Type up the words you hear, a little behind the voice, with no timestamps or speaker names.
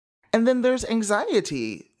And then there's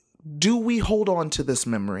anxiety. Do we hold on to this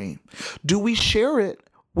memory? Do we share it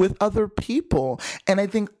with other people? And I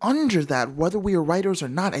think under that, whether we are writers or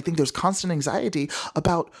not, I think there's constant anxiety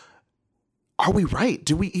about, are we right?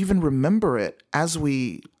 Do we even remember it as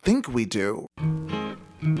we think we do?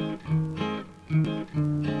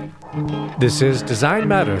 This is Design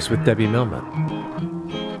Matters with Debbie Millman.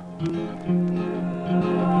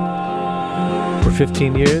 For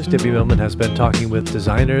 15 years, Debbie Millman has been talking with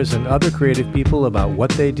designers and other creative people about what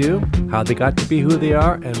they do, how they got to be who they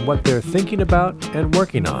are, and what they're thinking about and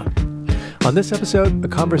working on. On this episode, a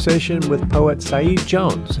conversation with poet Saeed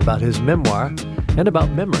Jones about his memoir and about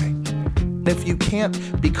memory. If you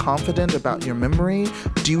can't be confident about your memory,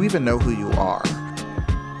 do you even know who you are?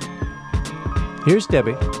 Here's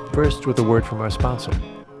Debbie, first with a word from our sponsor.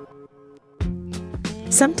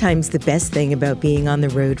 Sometimes the best thing about being on the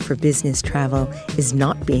road for business travel is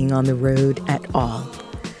not being on the road at all.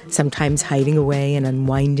 Sometimes hiding away and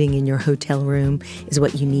unwinding in your hotel room is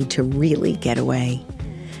what you need to really get away.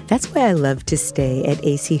 That's why I love to stay at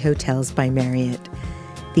AC Hotels by Marriott.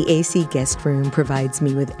 The AC guest room provides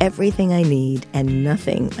me with everything I need and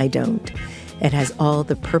nothing I don't. It has all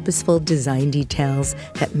the purposeful design details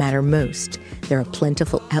that matter most. There are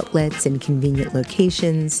plentiful outlets in convenient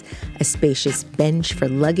locations, a spacious bench for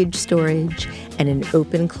luggage storage, and an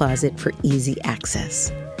open closet for easy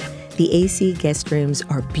access. The AC guest rooms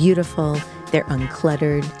are beautiful, they're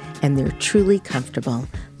uncluttered, and they're truly comfortable,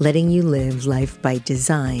 letting you live life by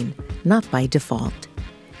design, not by default.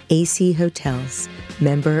 AC Hotels,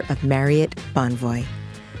 member of Marriott Bonvoy,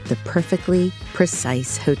 the perfectly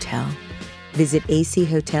precise hotel. Visit AC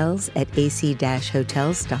Hotels at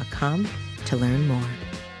ac-hotels.com to learn more.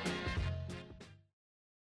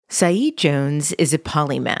 Saeed Jones is a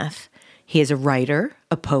polymath. He is a writer,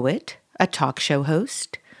 a poet, a talk show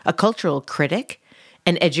host, a cultural critic,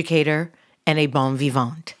 an educator, and a bon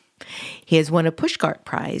vivant. He has won a Pushcart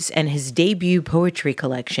Prize, and his debut poetry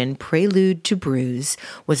collection, Prelude to Bruise,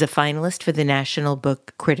 was a finalist for the National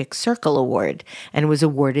Book Critics Circle Award and was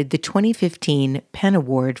awarded the 2015 Penn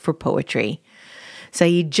Award for Poetry.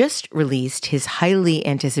 Saeed just released his highly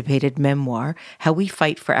anticipated memoir, How We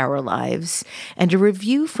Fight for Our Lives, and a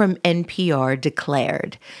review from NPR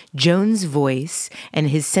declared, Jones' voice and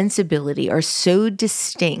his sensibility are so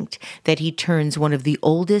distinct that he turns one of the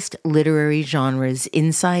oldest literary genres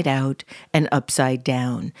inside out and upside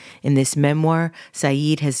down. In this memoir,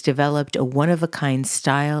 Saeed has developed a one-of-a-kind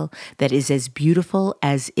style that is as beautiful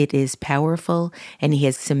as it is powerful, and he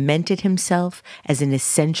has cemented himself as an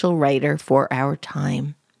essential writer for our time.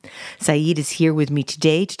 Saeed is here with me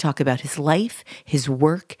today to talk about his life, his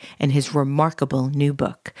work, and his remarkable new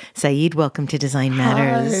book. Saeed, welcome to Design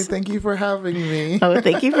Matters. Hi, thank you for having me. Oh,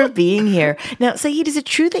 thank you for being here. Now, Saeed, is it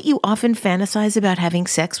true that you often fantasize about having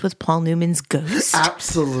sex with Paul Newman's ghost?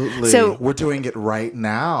 Absolutely. So we're doing it right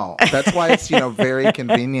now. That's why it's, very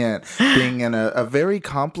convenient being in a very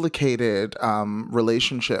complicated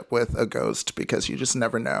relationship with a ghost, because you just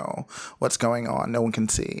never know what's going on. No one can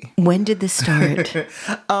see. When did this start?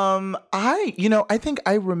 I think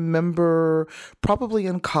I remember probably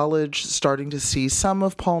in college starting to see some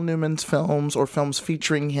of Paul Newman's films or films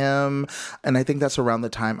featuring him. And I think that's around the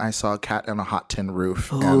time I saw Cat on a Hot Tin Roof.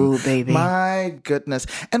 Oh, baby. My goodness.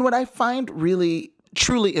 And what I find really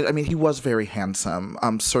truly, I mean, he was very handsome,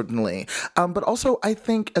 certainly. But also, I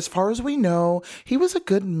think, as far as we know, he was a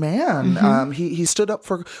good man. Mm-hmm. He stood up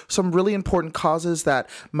for some really important causes that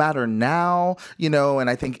matter now, and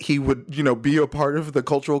I think he would, be a part of the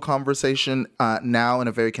cultural conversation now in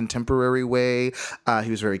a very contemporary way.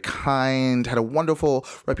 He was very kind, had a wonderful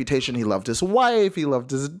reputation. He loved his wife. He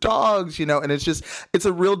loved his dogs, and it's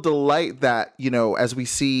a real delight that, as we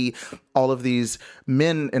see all of these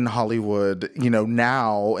men in Hollywood,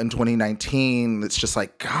 now in 2019, it's just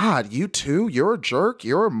like, God, you too, you're a jerk,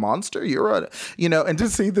 you're a monster, and to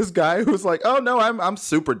see this guy who's like, oh no, I'm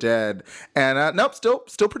super dead, and nope,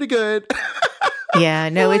 still pretty good. Yeah,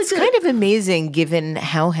 no, it's kind of amazing given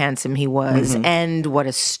how handsome he was and what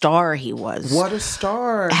a star he was. What a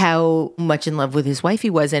star. How much in love with his wife he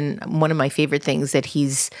was. And one of my favorite things that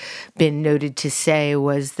he's been noted to say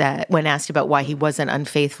was that when asked about why he wasn't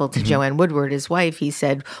unfaithful to Joanne Woodward, his wife, he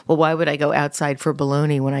said, well, why would I go outside for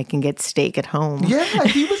bologna when I can get steak at home? Yeah,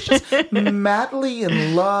 he was just madly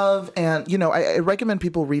in love. And, I recommend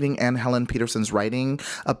people reading Anne Helen Peterson's writing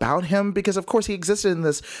about him because, of course, he existed in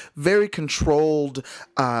this very controlled old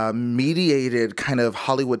mediated kind of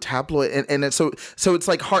Hollywood tabloid, and it's so it's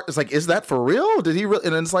like hard. It's like, is that for real? Did he really?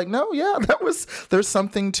 And it's like, no, yeah, there's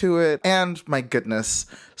something to it. And my goodness,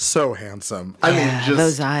 so handsome. I mean, just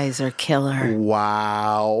those eyes are killer.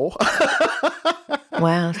 Wow.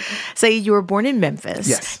 Wow. Saeed, you were born in Memphis.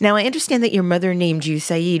 Yes. Now, I understand that your mother named you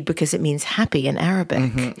Saeed because it means happy in Arabic.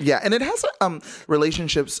 Mm-hmm. Yeah, and it has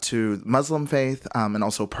relationships to Muslim faith and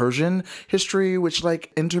also Persian history, which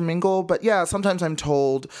like intermingle. But yeah, sometimes I'm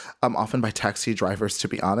told, often by taxi drivers, to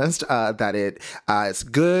be honest, that it's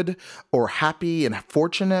good or happy and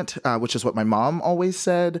fortunate, which is what my mom always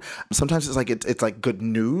said. Sometimes it's like good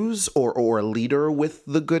news or a leader with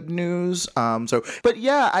the good news. But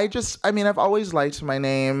yeah, I've always liked my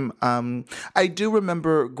name. I do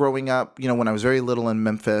remember growing up, when I was very little in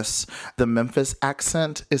Memphis, the Memphis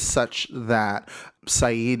accent is such that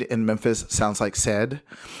Saeed in Memphis sounds like said.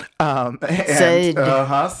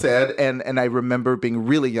 Said. Said. And I remember being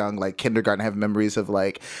really young, like kindergarten. I have memories of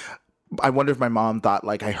like, I wonder if my mom thought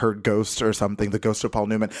like I heard ghost or something, the ghost of Paul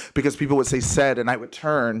Newman, because people would say said and I would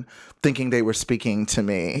turn thinking they were speaking to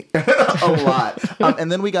me a lot.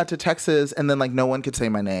 And then we got to Texas and then like no one could say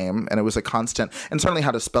my name and it was a constant. And certainly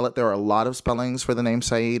how to spell it. There are a lot of spellings for the name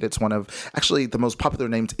Saeed. It's one of actually the most popular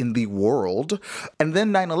names in the world. And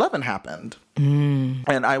then 9/11 happened.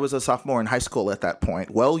 And I was a sophomore in high school at that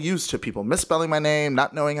point, well used to people misspelling my name,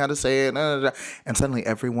 not knowing how to say it. And suddenly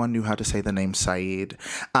everyone knew how to say the name Saeed.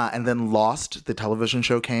 And then Lost, the television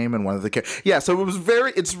show came and one of the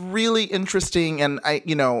so it's really interesting. And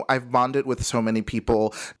I've bonded with so many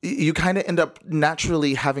people. You kind of end up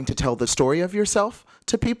naturally having to tell the story of yourself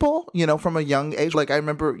to people, from a young age. Like I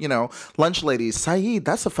remember, lunch ladies, Saeed,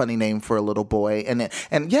 that's a funny name for a little boy.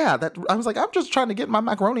 And yeah, that I was like, I'm just trying to get my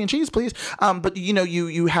macaroni and cheese, please. But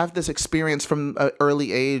you have this experience from an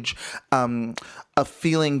early age of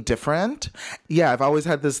feeling different. Yeah, I've always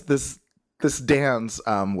had this dance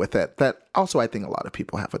with it that also I think a lot of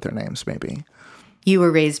people have with their names, maybe. You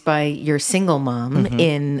were raised by your single mom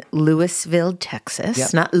in Louisville, Texas.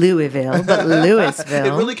 Yep. Not Louisville, but Louisville.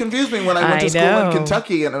 It really confused me when I went to school in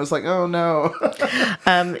Kentucky, and I was like, oh, no.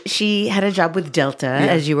 She had a job with Delta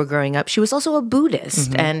as you were growing up. She was also a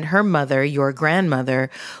Buddhist, and her mother, your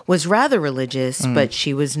grandmother, was rather religious, but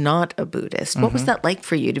she was not a Buddhist. What was that like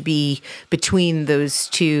for you to be between those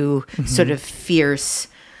two sort of fierce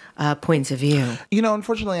points of view?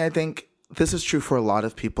 Unfortunately, I think this is true for a lot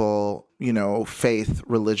of people. Faith,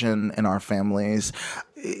 religion in our families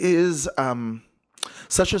is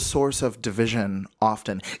such a source of division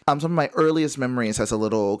often. Some of my earliest memories as a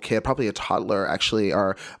little kid, probably a toddler actually,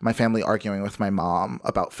 are my family arguing with my mom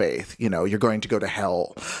about faith. You're going to go to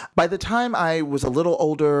hell. By the time I was a little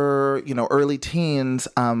older, early teens,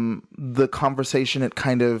 the conversation had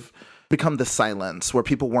kind of become the silence where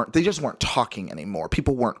they just weren't talking anymore.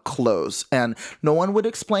 People weren't close and no one would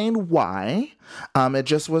explain why. It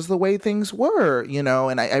just was the way things were,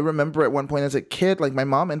 and I remember at one point as a kid, like my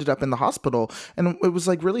mom ended up in the hospital and it was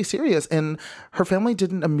like really serious and her family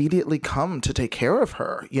didn't immediately come to take care of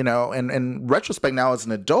her, and in retrospect now as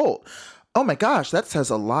an adult, oh my gosh, that says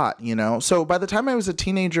a lot, So by the time I was a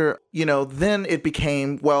teenager, then it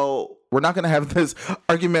became, well, we're not going to have this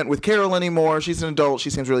argument with Carol anymore. She's an adult. She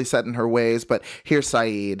seems really set in her ways. But here's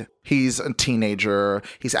Saeed. He's a teenager.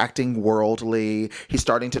 He's acting worldly. He's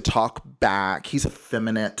starting to talk back. He's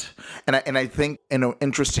effeminate. And I think in an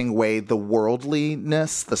interesting way, the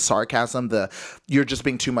worldliness, the sarcasm, you're just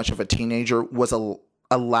being too much of a teenager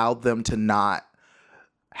allowed them to not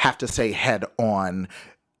have to say head on,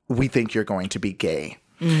 we think you're going to be gay.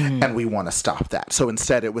 And we want to stop that. So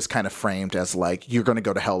instead, it was kind of framed as like, you're going to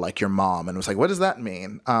go to hell like your mom. And it was like, what does that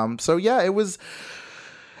mean? So yeah, it was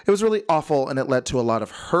really awful. And it led to a lot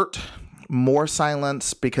of hurt, more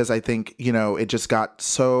silence, because I think, it just got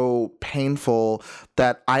so painful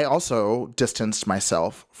that I also distanced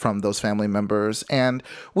myself from those family members. And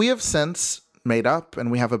we have since made up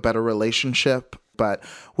and we have a better relationship, but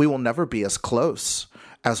we will never be as close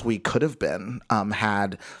as we could have been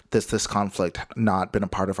had this conflict not been a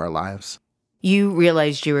part of our lives. You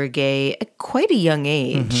realized you were gay at quite a young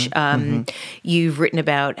age. You've written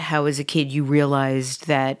about how as a kid you realized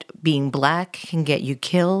that being Black can get you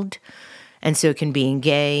killed, and so can being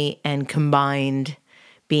gay, and combined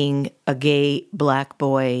being a gay Black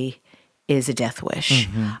boy is a death wish.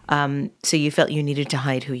 So you felt you needed to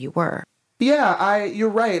hide who you were. Yeah, you're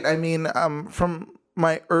right. I mean, from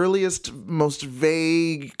my earliest, most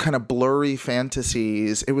vague, kind of blurry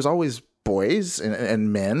fantasies, it was always boys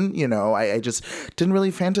and men. You know, I just didn't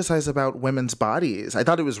really fantasize about women's bodies. I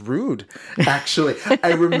thought it was rude, actually.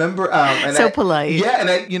 I remember... polite. Yeah,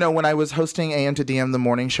 and when I was hosting AM to DM, the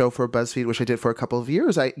morning show for BuzzFeed, which I did for a couple of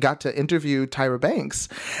years, I got to interview Tyra Banks.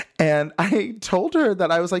 And I told her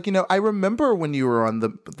that I was like, I remember when you were on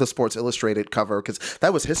the Sports Illustrated cover, because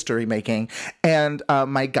that was history making. And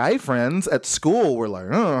my guy friends at school were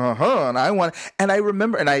like, and I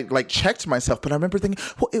remember, and I like checked myself, but I remember thinking,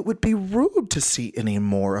 well, it would be rude to see any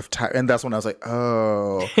more of Tyra. And that's when I was like,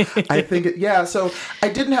 oh, I think, so I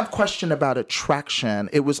didn't have question about attraction.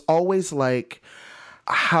 It was always like,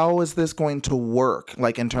 how is this going to work?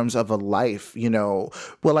 Like in terms of a life,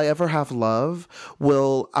 will I ever have love?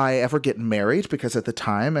 Will I ever get married? Because at the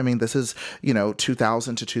time, I mean, this is,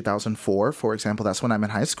 2000 to 2004, for example, that's when I'm in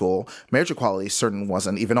high school. Marriage equality certainly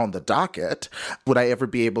wasn't even on the docket. Would I ever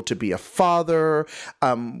be able to be a father?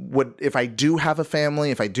 If I do have a family,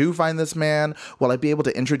 if I do find this man, will I be able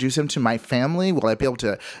to introduce him to my family? Will I be able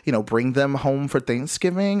to, bring them home for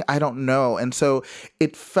Thanksgiving? I don't know. And so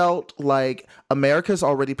it felt like America's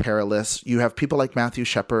already perilous. You have people like Matthew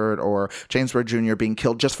Shepard or James Byrd Jr. being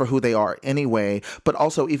killed just for who they are anyway. But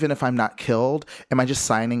also, even if I'm not killed, am I just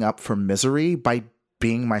signing up for misery by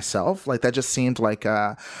being myself? Like that just seemed like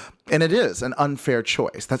and it is an unfair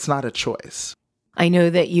choice. That's not a choice. I know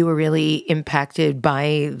that you were really impacted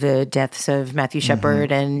by the deaths of Matthew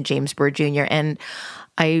Shepard and James Byrd Jr. And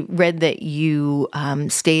I read that you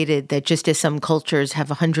stated that just as some cultures have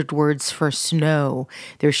 100 words for snow,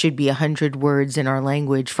 there should be 100 words in our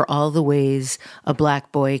language for all the ways a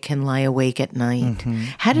Black boy can lie awake at night.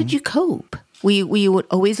 How did you cope? Were you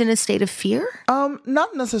always in a state of fear?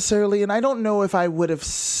 Not necessarily. And I don't know if I would have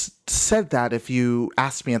said that if you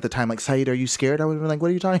asked me at the time, like, Saeed, are you scared? I would have been like, what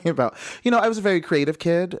are you talking about? I was a very creative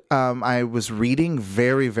kid. I was reading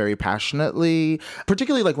very, very passionately,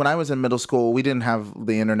 particularly like when I was in middle school, we didn't have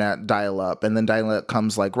the internet dial-up, and then dial-up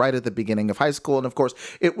comes like right at the beginning of high school. And of course,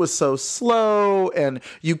 it was so slow and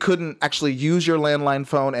you couldn't actually use your landline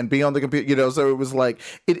phone and be on the computer, so it was like,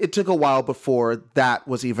 it took a while before that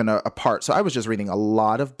was even a part. So I was just reading a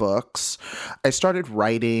lot of books. I started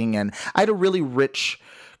writing, and I had a really rich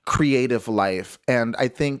creative life. And I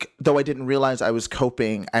think, though I didn't realize I was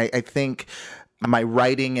coping, I think my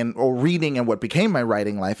writing or reading and what became my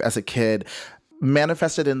writing life as a kid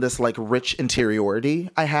manifested in this like rich interiority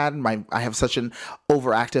I had. I have such an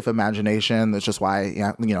overactive imagination. That's just why,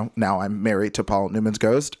 now I'm married to Paul Newman's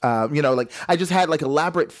ghost. Like I just had like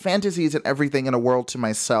elaborate fantasies and everything in a world to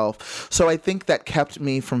myself. So I think that kept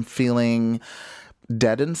me from feeling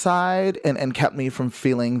dead inside and kept me from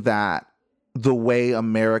feeling that the way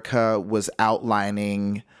America was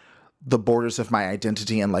outlining the borders of my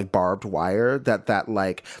identity and like barbed wire, that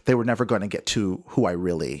like they were never going to get to who I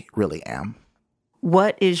really, really am.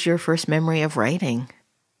 What is your first memory of writing?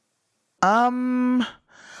 I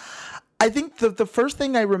think the first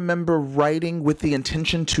thing I remember writing with the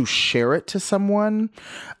intention to share it to someone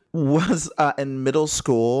was in middle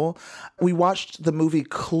school. We watched the movie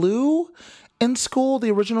Clue in school,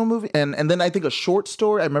 the original movie, and then I think a short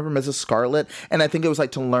story. I remember Mrs. Scarlet, and I think it was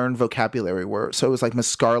like to learn vocabulary words. So it was like Miss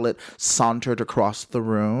Scarlet sauntered across the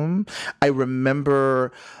room. I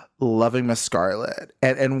remember loving Miss Scarlet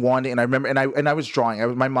and wanting, and I remember, and I was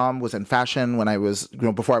drawing. My mom was in fashion when I was,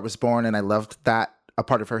 before I was born, and I loved that, a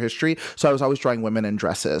part of her history. So I was always drawing women in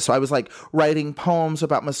dresses. So I was like writing poems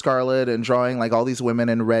about Miss Scarlet and drawing like all these women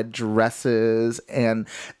in red dresses, and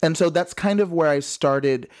so that's kind of where I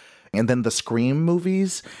started. And then the Scream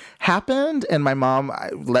movies happened, and my mom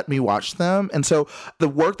let me watch them. And so the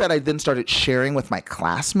work that I then started sharing with my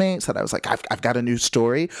classmates, that I was like, I've got a new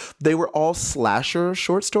story. They were all slasher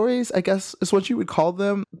short stories, I guess is what you would call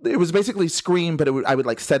them. It was basically Scream, but I would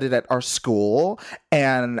like set it at our school,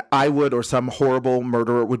 and I would, or some horrible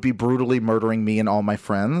murderer would be brutally murdering me and all my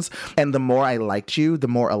friends. And the more I liked you, the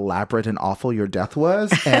more elaborate and awful your death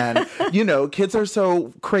was. And, kids are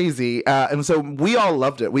so crazy. And so we all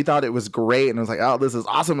loved it. We thought it was great, and it was like, oh, this is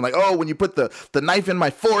awesome. And like, oh, when you put the knife in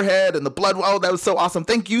my forehead and the blood, oh, that was so awesome.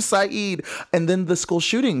 Thank you, Saeed. And then the school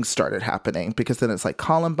shootings started happening, because then it's like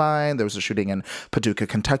Columbine. There was a shooting in Paducah,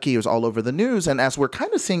 Kentucky. It was all over the news. And as we're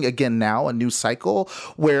kind of seeing again now, a new cycle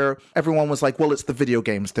where everyone was like, well, it's the video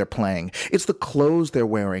games they're playing. It's the clothes they're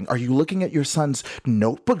wearing. Are you looking at your son's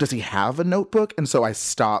notebook? Does he have a notebook? And so I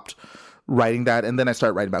stopped writing that. And then I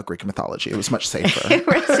started writing about Greek mythology. It was much safer.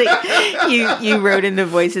 So you wrote in the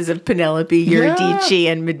voices of Penelope, Eurydice,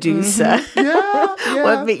 and Medusa. Yeah.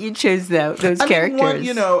 What made you choose those characters?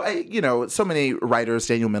 So many writers,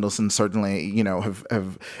 Daniel Mendelsohn certainly,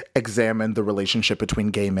 have examined the relationship between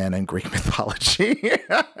gay men and Greek mythology.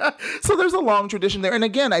 So there's a long tradition there. And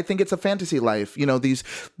again, I think it's a fantasy life.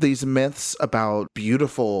 These myths about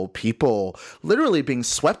beautiful people literally being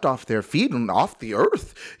swept off their feet and off the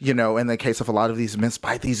earth, in the case of a lot of these myths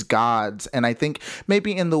by these gods. And I think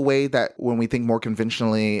maybe in the way that when we think more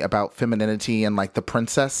conventionally about femininity and like the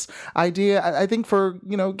princess idea, I think for,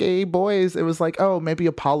 gay boys, it was like, oh, maybe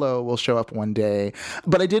Apollo will show up one day.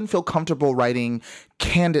 But I didn't feel comfortable writing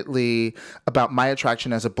candidly about my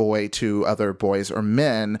attraction as a boy to other boys or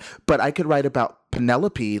men, but I could write about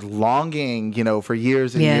Penelope longing, for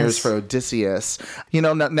years and years for Odysseus.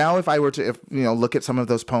 Now if I were to, look at some of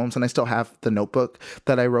those poems, and I still have the notebook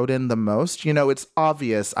that I wrote in the most, it's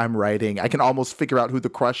obvious I'm writing. I can almost figure out who the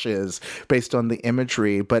crush is based on the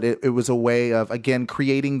imagery, but it was a way of, again,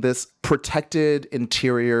 creating this protected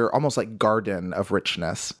interior, almost like garden of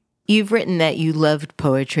richness. You've written that you loved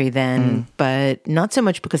poetry then, but not so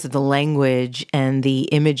much because of the language and the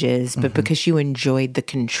images, but because you enjoyed the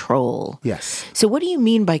control. Yes. So what do you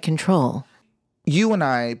mean by control? You and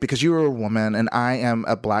I, because you're a woman and I am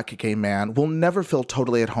a Black gay man, will never feel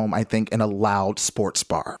totally at home, I think, in a loud sports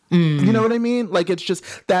bar. You know what I mean? Like, it's just,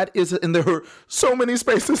 and there are so many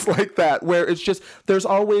spaces like that where it's just, there's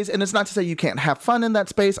always, and it's not to say you can't have fun in that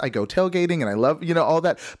space. I go tailgating and I love, all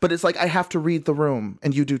that. But it's like, I have to read the room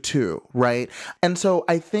and you do too, right? And so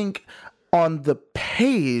I think on the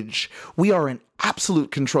page, we are in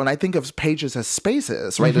absolute control. And I think of pages as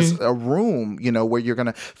spaces, right? As a room, where you're going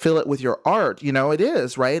to fill it with your art, it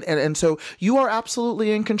is, right? And so you are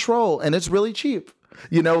absolutely in control, and it's really cheap.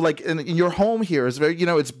 Like in your home here is very,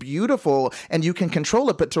 it's beautiful and you can control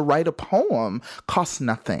it. But to write a poem costs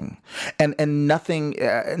nothing, and nothing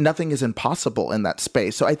is impossible in that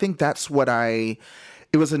space. So I think that's what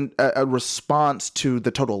it was a response to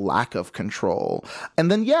the total lack of control.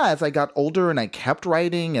 And then, as I got older and I kept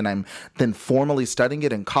writing, and I'm then formally studying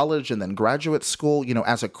it in college and then graduate school,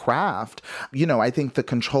 as a craft, I think the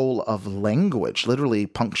control of language, literally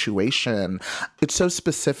punctuation, it's so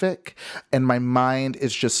specific, and my mind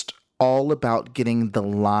is just all about getting the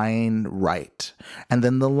line right, and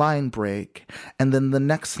then the line break, and then the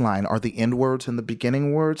next line are the end words and the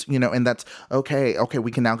beginning words, and that's okay,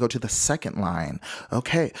 we can now go to the second line.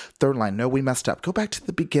 Okay, third line, no, we messed up. Go back to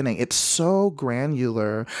the beginning. It's so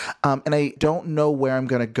granular, and I don't know where I'm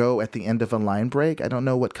going to go at the end of a line break. I don't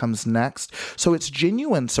know what comes next. So it's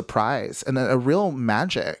genuine surprise and a real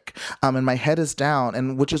magic, and my head is down,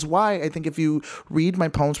 and which is why I think if you read my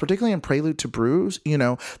poems, particularly in Prelude to Bruise,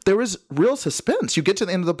 there is real suspense. You get to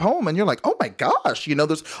the end of the poem and you're like, oh my gosh,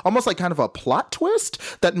 there's almost like kind of a plot twist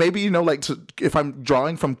that maybe, if I'm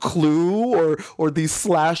drawing from Clue or these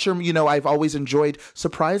slasher, I've always enjoyed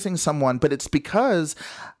surprising someone, but it's because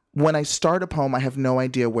when I start a poem, I have no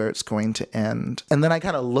idea where it's going to end. And then I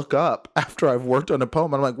kind of look up after I've worked on a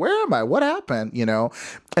poem. And I'm like, where am I? What happened?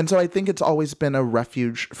 And so I think it's always been a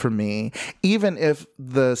refuge for me, even if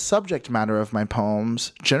the subject matter of my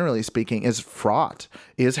poems, generally speaking, is fraught,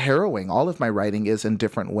 is harrowing. All of my writing is in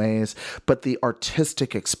different ways, but the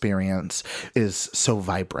artistic experience is so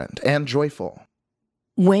vibrant and joyful.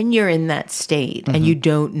 When you're in that state and you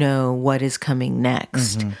don't know what is coming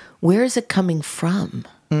next, where is it coming from?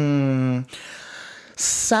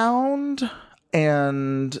 Sound,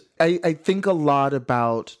 and I think a lot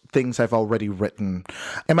about things I've already written.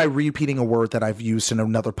 Am I repeating a word that I've used in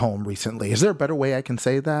another poem recently? Is there a better way I can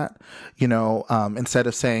say that? Instead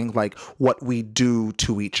of saying like what we do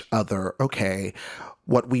to each other, okay,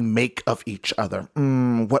 what we make of each other,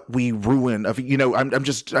 what we ruin of, I'm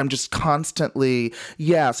just constantly,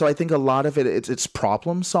 So I think a lot of it's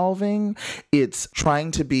problem solving. It's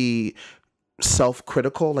trying to be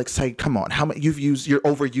self-critical, like say, come on, you're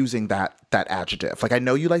overusing that adjective. Like, I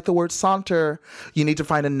know you like the word saunter. You need to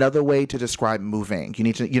find another way to describe moving. You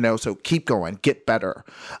need to, so keep going, get better.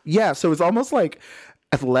 So it's almost like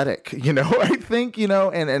athletic, I think,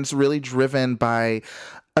 and it's really driven by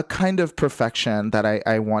a kind of perfection that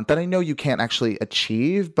I want, that I know you can't actually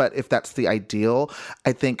achieve, but if that's the ideal,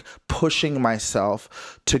 I think pushing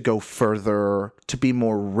myself to go further, to be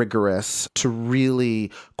more rigorous, to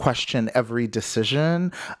really question every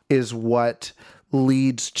decision is what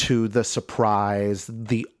leads to the surprise,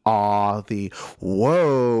 the awe, the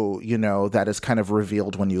whoa, that is kind of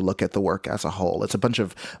revealed when you look at the work as a whole. It's a bunch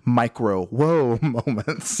of micro whoa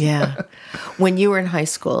moments. Yeah. When you were in high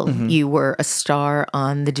school, you were a star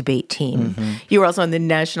on the debate team. You were also on the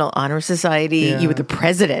National Honor Society. Yeah. You were the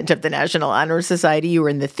president of the National Honor Society. You were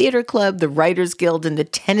in the theater club, the Writers Guild, and the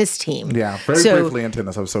tennis team. Yeah, very briefly in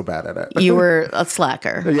tennis. I was so bad at it. You were a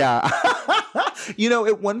slacker. Yeah.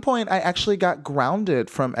 At one point, I actually got grounded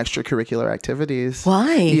from extracurricular activities.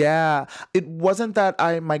 Why? Yeah. It wasn't that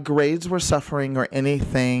my grades were suffering or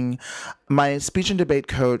anything. My speech and debate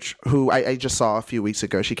coach, who I just saw a few weeks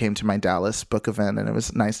ago, she came to my Dallas book event, and it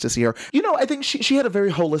was nice to see her. I think she had a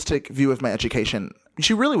very holistic view of my education.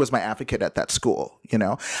 She really was my advocate at that school,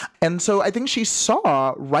 And so I think she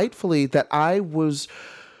saw rightfully that I was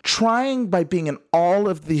trying by being in all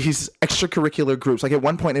of these extracurricular groups. Like at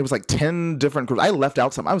one point it was like 10 different groups. I left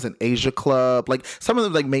out some. I was in Asia Club. Like some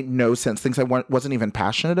of them made no sense. Things I wasn't even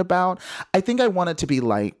passionate about. I think I wanted to be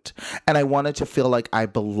liked, and I wanted to feel like I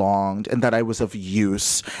belonged and that I was of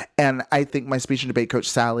use. And I think my speech and debate coach,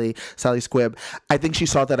 Sally Squibb, I think she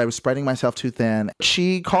saw that I was spreading myself too thin.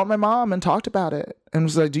 She called my mom and talked about it and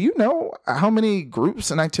was like, do you know how many groups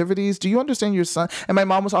and activities? Do you understand your son? And my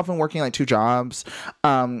mom was often working like 2 jobs.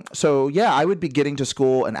 So yeah, I would be getting to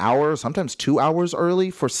school an hour, sometimes 2 hours early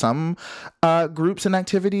for some groups and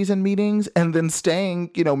activities and meetings, and then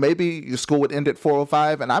staying, maybe school would end at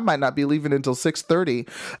 4:05 and I might not be leaving until 6:30.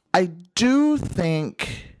 I do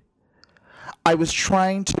think I was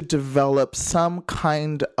trying to develop some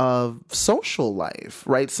kind of social life,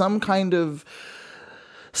 right? Some kind of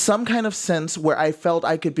sense where I felt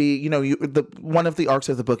I could be, one of the arcs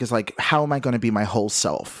of the book is like, how am I going to be my whole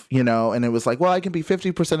self, And it was like, well, I can be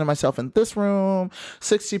 50% of myself in this room,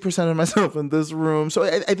 60% of myself in this room. So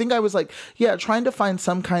I think I was like, yeah, trying to find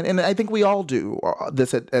some kind, and I think we all do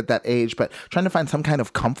this at that age, but trying to find some kind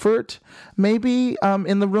of comfort maybe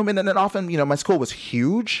in the room. And then often, my school was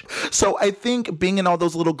huge. So I think being in all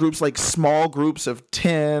those little groups, like small groups of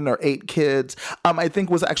 10 or 8 kids, I think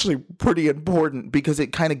was actually pretty important because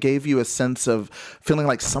it kind of gave you a sense of feeling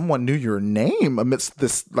like someone knew your name amidst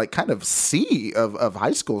this like kind of sea of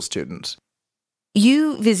high school students.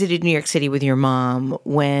 You visited New York City with your mom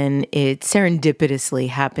when it serendipitously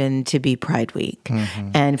happened to be Pride Week.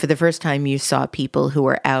 And for the first time, you saw people who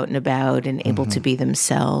were out and about and able to be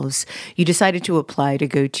themselves. You decided to apply to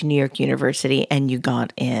go to New York University, and you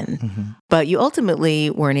got in. But you ultimately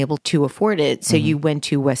weren't able to afford it, so you went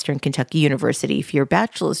to Western Kentucky University for your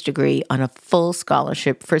bachelor's degree on a full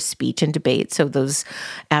scholarship for speech and debate. So those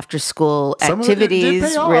after-school activities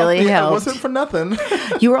really helped. It wasn't for nothing.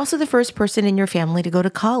 You were also the first person in your family to go to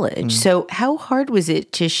college. So how hard was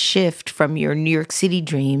it to shift from your New York City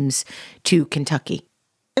dreams to Kentucky?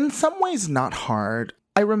 In some ways, not hard.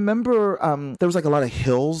 I remember there was like a lot of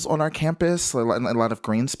hills on our campus, a lot of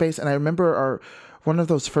green space. And I remember one of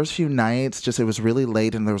those first few nights, it was really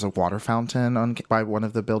late and there was a water fountain by one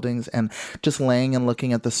of the buildings, and just laying and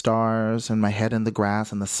looking at the stars and my head in the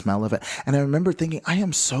grass and the smell of it. And I remember thinking, I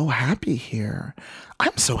am so happy here.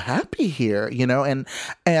 I'm so happy here, and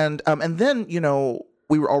then,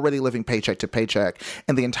 we were already living paycheck to paycheck,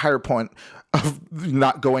 and the entire point of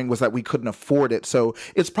not going was that we couldn't afford it. So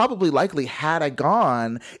it's probably likely, had I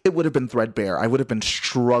gone, it would have been threadbare. I would have been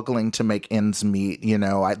struggling to make ends meet.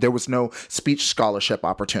 There was no speech scholarship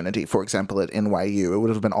opportunity, for example, at NYU. It would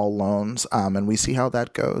have been all loans. And we see how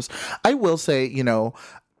that goes. I will say,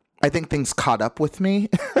 I think things caught up with me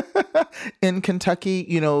in Kentucky.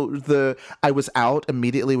 I was out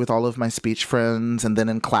immediately with all of my speech friends and then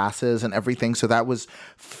in classes and everything. So that was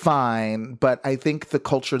fine. But I think the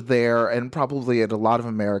culture there, and probably at a lot of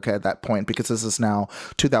America at that point, because this is now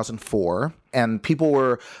 2004, and people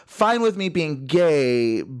were fine with me being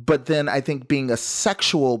gay, but then I think being a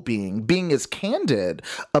sexual being as candid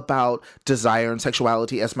about desire and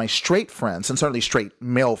sexuality as my straight friends, and certainly straight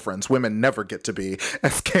male friends, women never get to be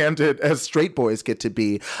as candid as straight boys get to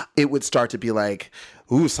be, it would start to be like,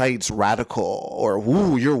 ooh, Saeed's radical, or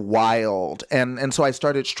ooh, you're wild. And so I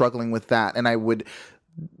started struggling with that, and I would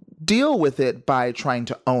deal with it by trying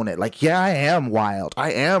to own it. Like, yeah, I am wild.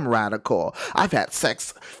 I am radical. I've had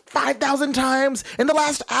sex 5,000 times in the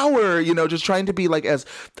last hour, just trying to be like as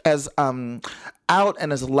out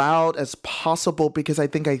and as loud as possible, because I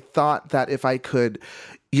think I thought that if I could,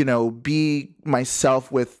 be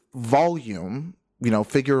myself with volume,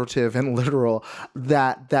 figurative and literal,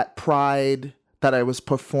 that pride that I was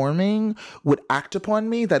performing would act upon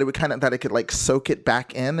me, that it would that I could like soak it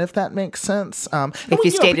back in, if that makes sense. If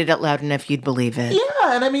you stated it loud enough, you'd believe it.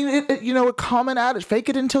 Yeah, and I mean, a common adage, fake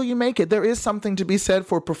it until you make it. There is something to be said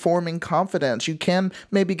for performing confidence. You can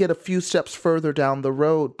maybe get a few steps further down the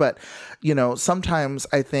road, but, sometimes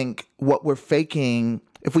I think what we're faking,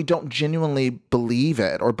 if we don't genuinely believe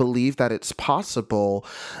it or believe that it's possible,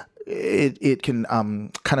 it can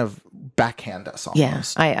kind of backhand us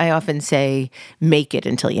almost. Yeah, I often say, make it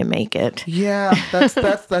until you make it. Yeah,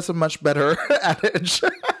 that's a much better adage.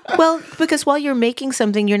 Well, because while you're making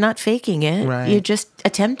something, you're not faking it. Right. You're just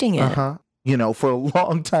attempting it. Uh-huh. For a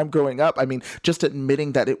long time growing up, I mean, just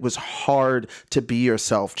admitting that it was hard to be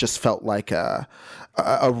yourself just felt like a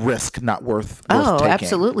risk not worth taking.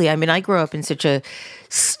 Absolutely. I mean, I grew up in such a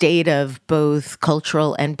state of both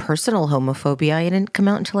cultural and personal homophobia. I didn't come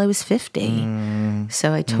out until I was 50.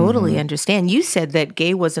 So I totally understand. You said that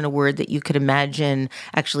gay wasn't a word that you could imagine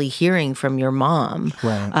actually hearing from your mom.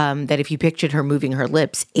 Right. That if you pictured her moving her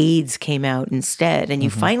lips, AIDS came out instead. And you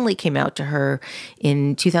finally came out to her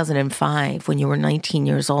in 2005 when you were 19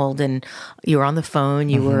 years old and you were on the phone,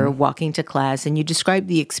 you were walking to class, and you described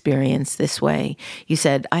the experience this way. You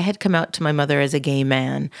said, I had come out to my mother as a gay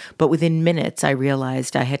man, but within minutes I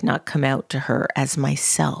realized I had not come out to her as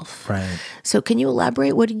myself. Right. So can you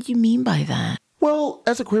elaborate? What did you mean by that? Well,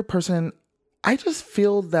 as a queer person, I just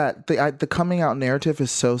feel that the coming out narrative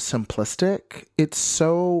is so simplistic. It's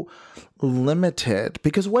so limited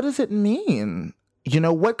because what does it mean?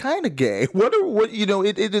 What kind of gay?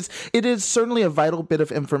 It is certainly a vital bit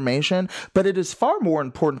of information, but it is far more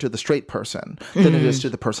important to the straight person than it is to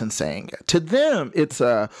the person saying it. To them, it's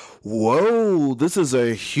whoa, this is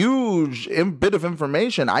a huge bit of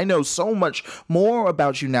information. I know so much more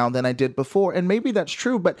about you now than I did before. And maybe that's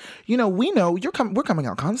true, but we know we're coming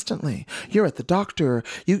out constantly. You're at the doctor,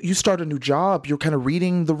 you start a new job, you're kind of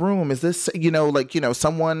reading the room. Is this,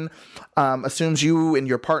 someone assumes you and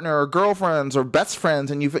your partner are girlfriends or best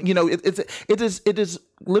friends, and it is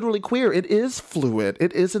literally queer. It is fluid.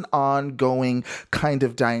 It is an ongoing kind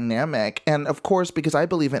of dynamic. And of course, because I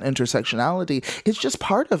believe in intersectionality, it's just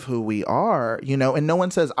part of who we are, and no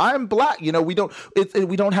one says, I'm Black. We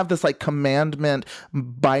don't have this like commandment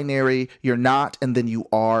binary, you're not, and then you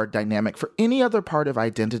are dynamic for any other part of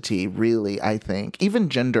identity, really. I think even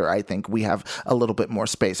gender, I think we have a little bit more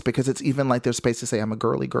space because it's even like there's space to say I'm a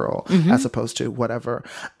girly girl as opposed to whatever.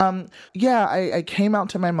 I came out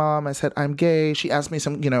to my mom. I said, I'm gay. She asked me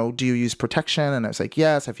do you use protection? And I was like,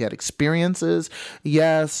 yes. Have you had experiences?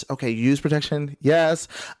 Yes. Okay. You use protection? Yes.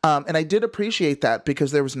 And I did appreciate that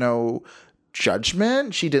because there was no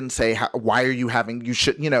judgment. She didn't say, why are you having, you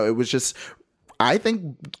should, it was just, I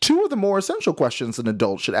think two of the more essential questions an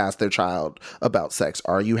adult should ask their child about sex.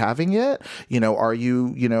 Are you having it? Are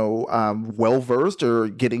you, well-versed or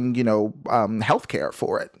getting, healthcare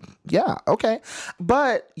for it? Yeah. Okay.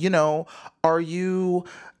 But, are you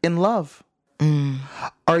in love?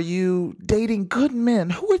 Are you dating good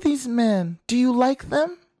men? Who are these men? Do you like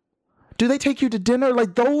them? Do they take you to dinner?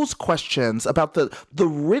 Like those questions about the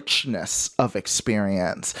richness of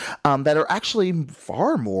experience that are actually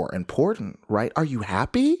far more important, right? Are you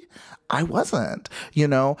happy? I wasn't,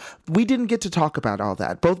 we didn't get to talk about all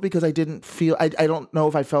that, both because I didn't feel, I don't know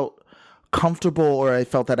if I felt comfortable or I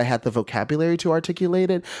felt that I had the vocabulary to articulate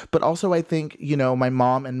it. But also I think, my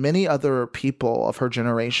mom and many other people of her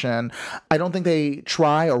generation, I don't think they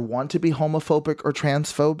try or want to be homophobic or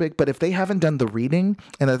transphobic, but if they haven't done the reading,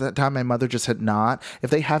 and at that time my mother just had not,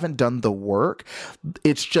 if they haven't done the work,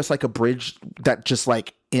 it's just like a bridge that just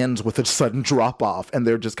like ends with a sudden drop off, and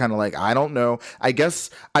they're just kind of like, I don't know, I guess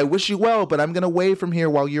I wish you well, but I'm gonna wave from here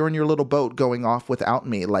while you're in your little boat going off without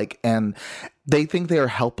me. And they think they are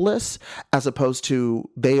helpless as opposed to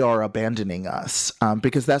they are abandoning us,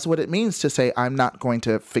 because that's what it means to say, I'm not going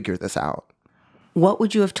to figure this out. What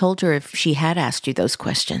would you have told her if she had asked you those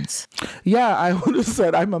questions? Yeah, I would have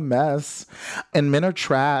said, I'm a mess and men are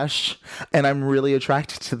trash and I'm really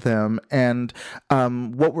attracted to them. And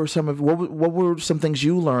what were some things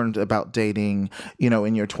you learned about dating,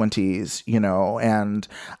 in your 20s, and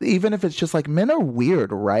even if it's just like men are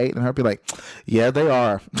weird, right? And I'd be like, yeah, they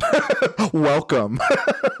are. Welcome.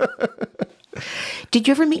 Did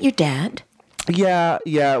you ever meet your dad?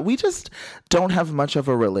 Yeah. We just don't have much of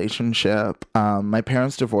a relationship. My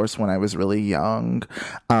parents divorced when I was really young.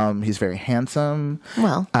 He's very handsome.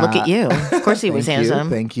 Well, look at you. Of course he was handsome.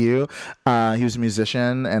 Thank you. He was a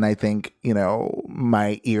musician, and I think,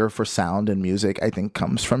 my ear for sound and music, I think,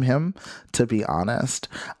 comes from him, to be honest.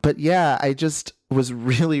 But yeah, was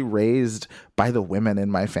really raised by the women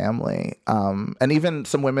in my family, and even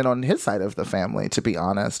some women on his side of the family, to be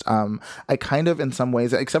honest. I kind of, in some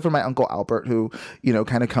ways, except for my Uncle Albert, who,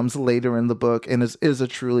 kind of comes later in the book and is a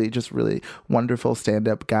truly just really wonderful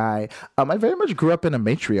stand-up guy, I very much grew up in a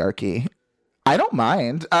matriarchy. I don't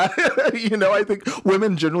mind. I think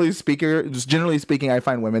women, generally speaking, I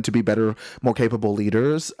find women to be better, more capable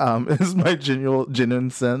leaders, is my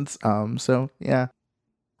genuine sense. So, yeah.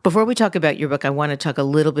 Before we talk about your book, I want to talk a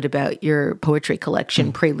little bit about your poetry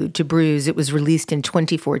collection, Prelude to Bruise. It was released in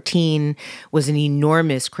 2014, was an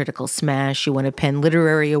enormous critical smash. You won a PEN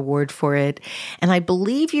Literary Award for it. And I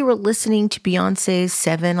believe you were listening to Beyonce's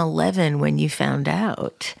 7-Eleven when you found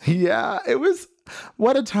out. Yeah, it was...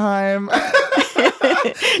 What a time.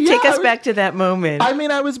 Take us back to that moment. I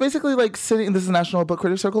mean, I was basically sitting, this is National Book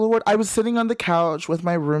Critics Circle Award. I was sitting on the couch with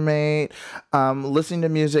my roommate, listening to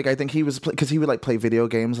music. I think he was, because he would play video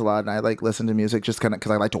games a lot, and I listened to music just kind of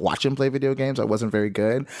because I like to watch him play video games. I wasn't very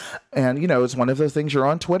good. And, it's one of those things, you're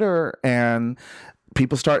on Twitter and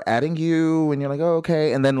people start adding you and you're like, oh,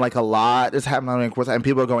 okay. And then a lot is happening. And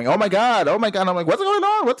people are going, oh my God. I'm like,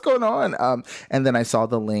 what's going on? And then I saw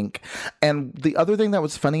the link. And the other thing that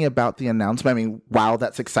was funny about the announcement, I mean, wow,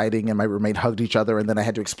 that's exciting. And my roommate hugged each other. And then I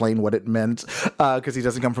had to explain what it meant because he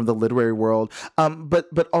doesn't come from the literary world.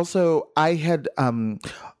 But also I had...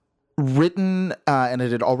 written and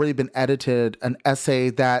it had already been edited, an essay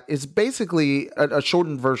that is basically a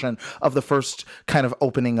shortened version of the first kind of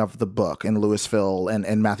opening of the book in Louisville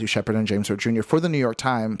and Matthew Shepard and James Hurd Jr. for the New York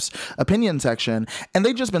Times opinion section. And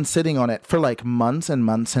they'd just been sitting on it for months and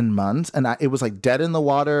months and months. And it was dead in the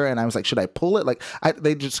water. And I was like, should I pull it?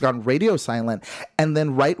 They'd just gone radio silent. And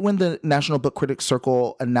then right when the National Book Critics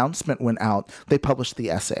Circle announcement went out, they published the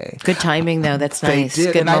essay. Good timing, though. That's nice. They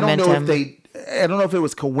did. Good and momentum. I don't know if it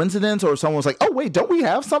was coincidence or someone was like, oh, wait, don't we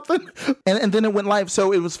have something? And then it went live.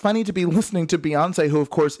 So it was funny to be listening to Beyonce, who, of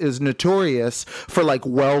course, is notorious for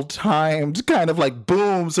well-timed kind of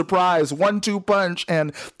boom, surprise, 1-2 punch.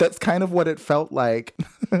 And that's kind of what it felt like.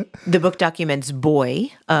 The book documents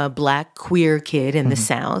Boy, a Black queer kid in the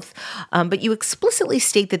South. But you explicitly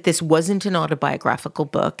state that this wasn't an autobiographical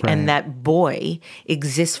book and that Boy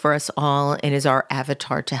exists for us all and is our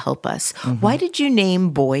avatar to help us. Why did you name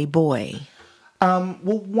Boy Boy? Well,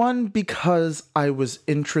 one, because I was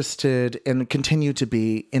interested and continue to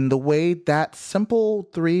be in the way that simple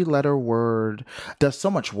 3-letter word does so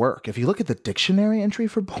much work. If you look at the dictionary entry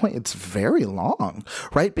for boy, it's very long,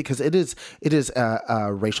 right? Because it is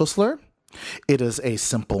a racial slur. It is a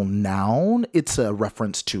simple noun. It's a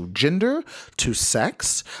reference to gender, to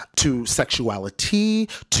sex, to sexuality,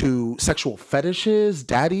 to sexual fetishes,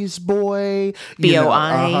 daddy's boy,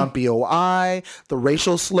 BOI. BOI. The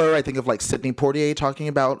racial slur, I think of Sidney Poitier talking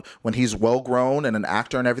about when he's well-grown and an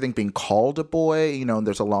actor and everything being called a boy, and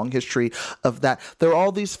there's a long history of that. There are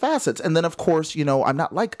all these facets. And then, of course, I'm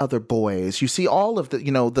not like other boys. You see all of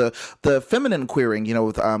the, the feminine queering,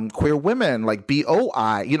 with queer women,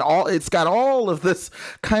 BOI, it's got all of this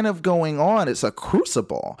kind of going on. It's a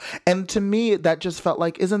crucible. And to me, that just felt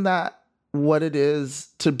isn't that what it is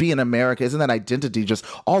to be in America? Isn't that identity just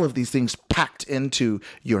all of these things packed into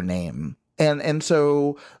your name? And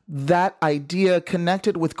so that idea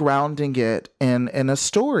connected with grounding it in a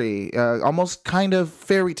story, almost kind of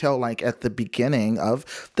fairy tale like at the beginning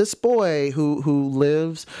of this boy who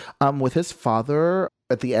lives with his father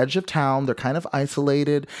at the edge of town. They're kind of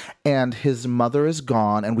isolated and his mother is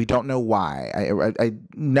gone and we don't know why. I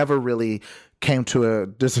never really came to a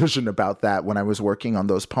decision about that when I was working on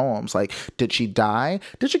those poems. Did she die?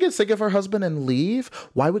 Did she get sick of her husband and leave?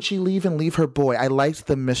 Why would she leave and leave her boy? I liked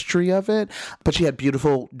the mystery of it, but she had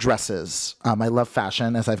beautiful dresses. I love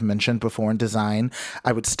fashion, as I've mentioned before, in design.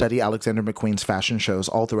 I would study Alexander McQueen's fashion shows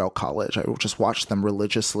all throughout college. I would just watch them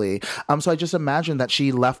religiously. So I just imagined that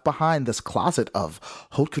she left behind this closet of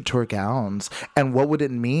haute couture gowns. And what would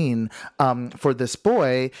it mean for this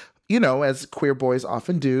boy, as queer boys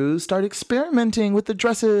often do, start experimenting with the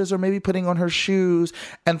dresses or maybe putting on her shoes.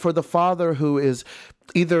 And for the father who is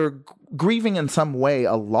either grieving in some way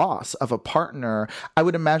a loss of a partner, I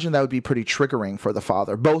would imagine that would be pretty triggering for the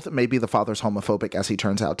father. Both maybe the father's homophobic, as he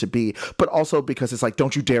turns out to be, but also because it's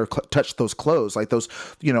don't you dare touch those clothes. Those,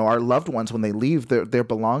 our loved ones, when they leave, their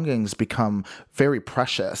belongings become very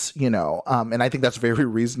precious, and I think that's very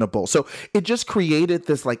reasonable. So it just created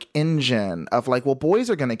this engine of well, boys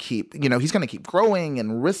are going to keep, he's going to keep growing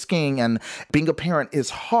and risking, and being a parent is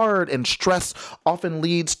hard, and stress often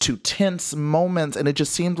leads to tense moments. And it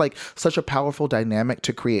just seemed like such a powerful dynamic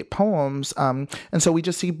to create poems. And so we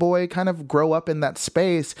just see boy kind of grow up in that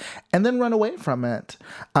space and then run away from it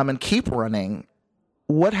and keep running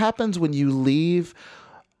what happens when you leave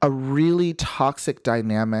a really toxic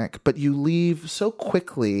dynamic, but you leave so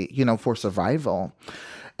quickly, for survival.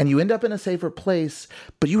 And you end up in a safer place,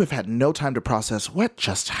 but you have had no time to process what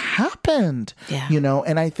just happened. Yeah.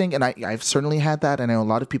 And I think, and I've certainly had that. I know a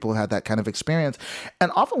lot of people have had that kind of experience.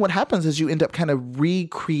 And often what happens is you end up kind of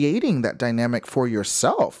recreating that dynamic for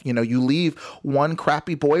yourself. You leave one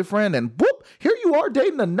crappy boyfriend and whoop, here you are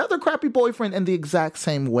dating another crappy boyfriend in the exact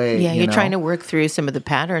same way. Yeah, you're trying to work through some of the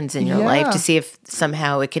patterns in your life to see if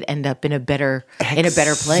somehow it could end up in a better place.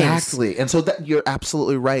 Exactly. And so that you're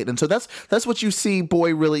absolutely right. And so that's what you see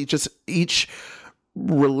Boy really just each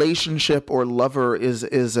relationship or lover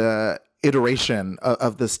is a iteration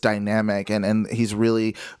of this dynamic, and he's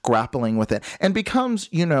really grappling with it and becomes,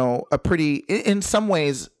 a pretty, in some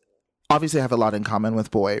ways, obviously I have a lot in common with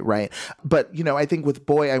Boy, right? But, I think with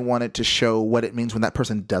Boy, I wanted to show what it means when that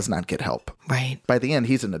person does not get help. Right. By the end,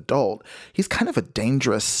 he's an adult. He's kind of a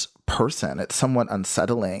dangerous person. It's somewhat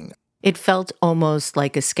unsettling. It felt almost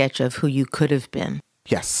like a sketch of who you could have been.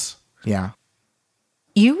 Yes. Yeah.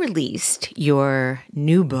 You released your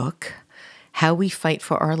new book, How We Fight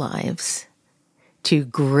for Our Lives, to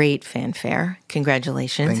great fanfare.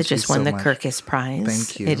 Congratulations. It just won the Kirkus Prize.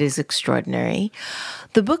 Thank you. It is extraordinary.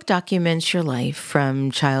 The book documents your life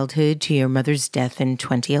from childhood to your mother's death in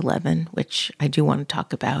 2011, which I do want to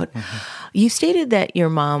talk about. Mm-hmm. You stated that your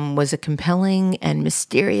mom was a compelling and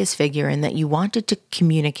mysterious figure and that you wanted to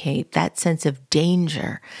communicate that sense of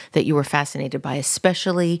danger that you were fascinated by,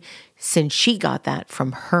 especially since she got that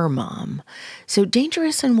from her mom. So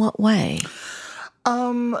dangerous in what way?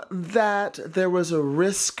 That there was a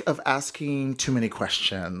risk of asking too many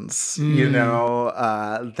questions,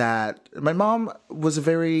 that my mom was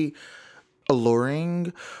very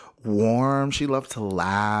alluring, warm. She loved to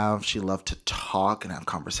laugh. She loved to talk and have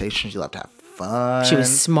conversations. She loved to have fun. She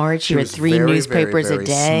was smart. She read 3 newspapers a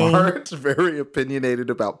day. Smart, very opinionated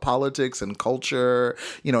about politics and culture,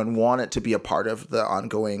 and wanted to be a part of the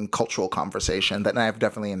ongoing cultural conversation. And I've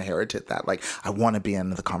definitely inherited that. Like, I want to be in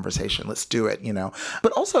the conversation. Let's do it,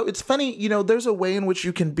 But also, it's funny, there's a way in which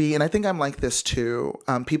you can be, and I think I'm like this too.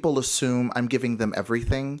 People assume I'm giving them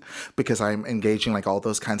everything because I'm engaging like all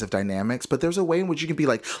those kinds of dynamics. But there's a way in which you can be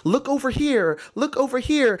like, look over here.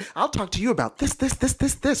 I'll talk to you about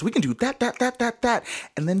this. We can do that.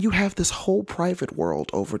 And then you have this whole private world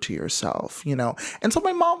over to yourself, And so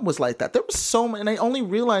my mom was like that. There was so much, and I only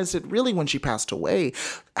realized it really when she passed away,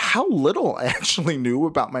 how little I actually knew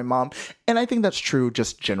about my mom. And I think that's true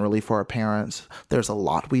just generally for our parents. There's a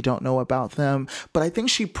lot we don't know about them, but I think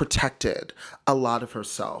she protected a lot of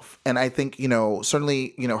herself. And I think,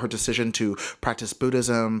 certainly, her decision to practice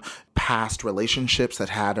Buddhism, past relationships that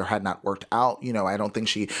had or had not worked out, I don't think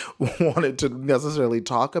she wanted to necessarily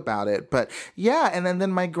talk about it. But yeah, and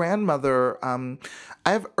then my grandmother, I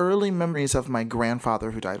have early memories of my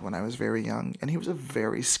grandfather who died when I was very young, and he was a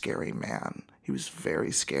very scary man. He was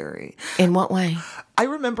very scary. In what way? I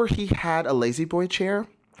remember he had a lazy boy chair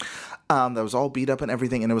that was all beat up and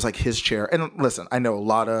everything, and it was like his chair. And listen, I know a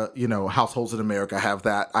lot of, households in America have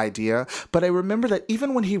that idea, but I remember that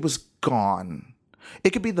even when he was gone,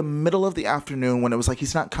 it could be the middle of the afternoon when it was like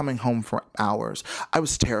he's not coming home for hours. I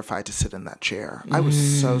was terrified to sit in that chair. I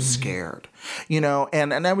was so scared,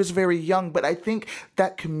 and I was very young, but I think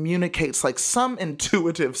that communicates like some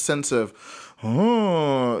intuitive sense of,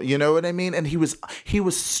 oh, you know what I mean? And he was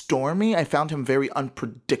stormy. I found him very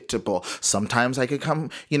unpredictable. Sometimes I could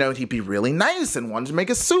come, he'd be really nice and wanted to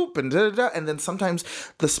make a soup and da-da-da. And then sometimes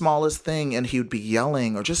the smallest thing and he would be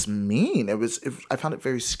yelling or just mean. I found it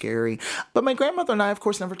very scary. But my grandmother and I, of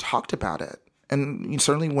course, never talked about it. And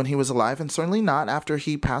certainly when he was alive, and certainly not after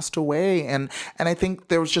he passed away. And I think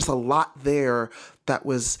there was just a lot there that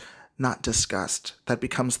was not discussed, that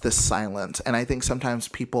becomes this silence. And I think sometimes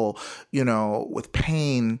people, with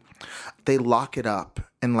pain, they lock it up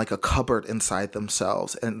in like a cupboard inside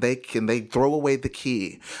themselves, and they throw away the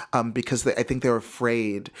key because I think they're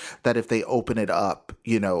afraid that if they open it up,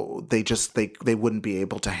 they wouldn't be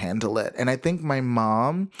able to handle it. And I think my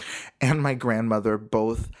mom and my grandmother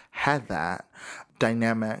both had that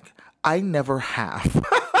dynamic. I never have.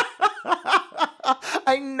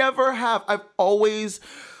 I never have. I've always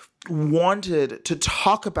wanted to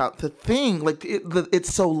talk about the thing. Like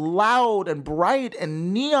it's so loud and bright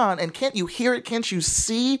and neon, and can't you hear it? Can't you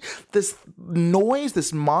see this noise,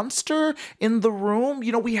 this monster in the room.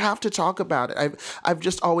 You know, we have to talk about it. I've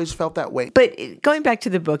just always felt that way. But going back to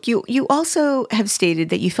the book, you also have stated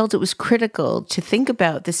that you felt it was critical to think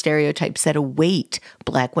about the stereotypes that await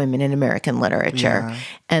Black women in American literature,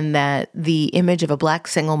 and that the image of a Black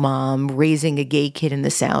single mom raising a gay kid in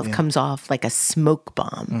the South comes off like a smoke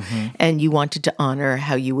bomb. And you wanted to honor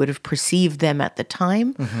how you would have perceived them at the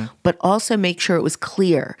time, but also make sure it was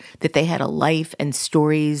clear that they had a life and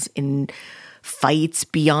stories in fights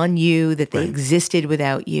beyond you, that they existed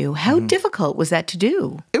without you. How difficult was that to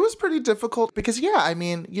do? It was pretty difficult because, I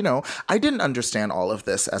mean, you know, I didn't understand all of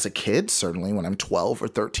this as a kid, certainly when I'm 12 or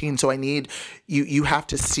 13. So I need, you have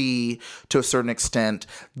to see to a certain extent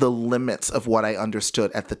the limits of what I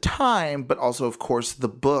understood at the time, but also, of course,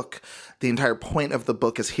 the entire point of the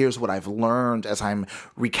book is here's what I've learned as I'm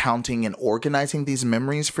recounting and organizing these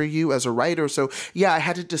memories for you as a writer. So I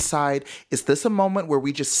had to decide, is this a moment where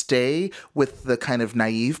we just stay with the kind of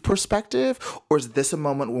naive perspective, or is this a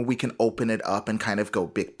moment when we can open it up and kind of go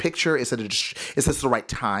big picture? Is this the right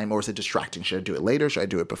time, or is it distracting? Should I do it later? Should I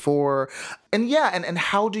do it before? And and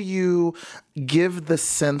how do you give the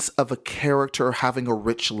sense of a character having a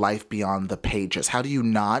rich life beyond the pages? How do you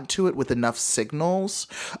nod to it with enough signals?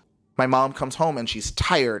 My mom comes home and she's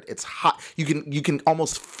tired. It's hot. You can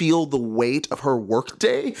almost feel the weight of her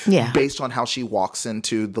workday based on how she walks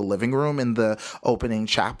into the living room in the opening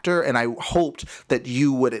chapter. And I hoped that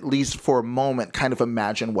you would, at least for a moment, kind of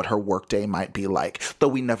imagine what her workday might be like, though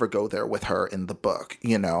we never go there with her in the book,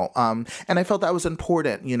 you know. And I felt that was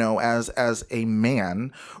important, you know, as a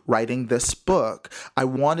man writing this book. I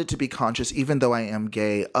wanted to be conscious, even though I am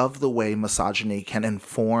gay, of the way misogyny can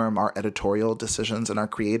inform our editorial decisions and our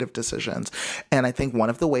creative decisions. And I think one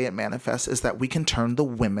of the way it manifests is that we can turn the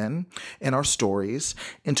women in our stories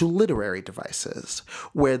into literary devices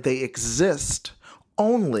where they exist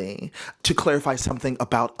only to clarify something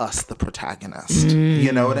about us, the protagonist.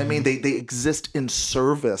 You know what I mean? They exist in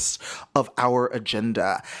service of our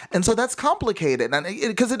agenda. And so that's complicated. And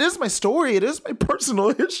because it is my story, it is my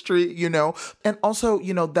personal history, you know. And also,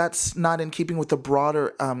 you know, that's not in keeping with the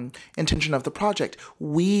broader intention of the project.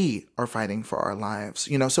 We are fighting for our lives,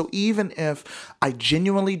 you know. So even if I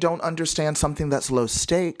genuinely don't understand something that's low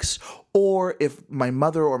stakes, or if my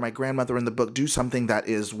mother or my grandmother in the book do something that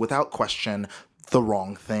is without question the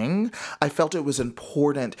wrong thing, I felt it was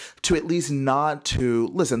important to at least nod to,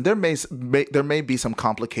 listen, there may be some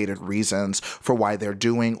complicated reasons for why they're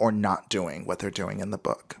doing or not doing what they're doing in the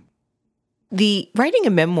book. The writing a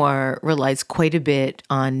memoir relies quite a bit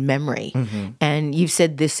on memory. And you've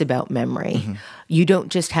said this about memory. You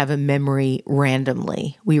don't just have a memory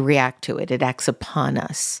randomly. We react to it. It acts upon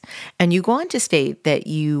us. And you go on to state that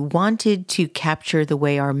you wanted to capture the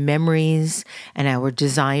way our memories and our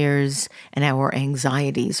desires and our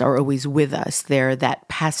anxieties are always with us. They're that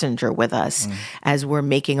passenger with us as we're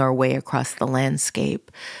making our way across the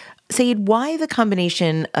landscape. Saeed, why the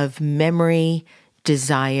combination of memory,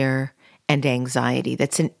 desire, and anxiety?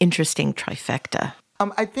 That's an interesting trifecta.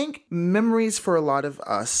 I think memories for a lot of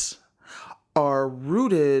us are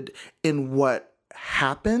rooted in what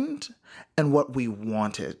happened and what we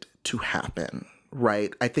wanted to happen.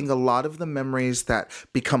 Right. I think a lot of the memories that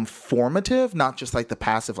become formative, not just like the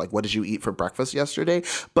passive, like, what did you eat for breakfast yesterday?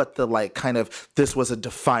 But the like kind of, this was a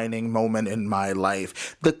defining moment in my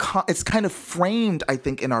life. It's kind of framed, I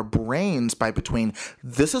think, in our brains by between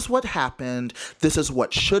this is what happened, this is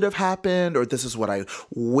what should have happened, or this is what I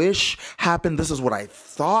wish happened, this is what I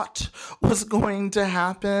thought was going to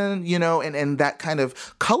happen, you know, and that kind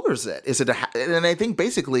of colors it. And I think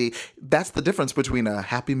basically that's the difference between a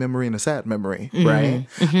happy memory and a sad memory. Right?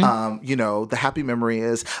 You know, the happy memory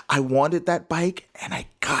is I wanted that bike and I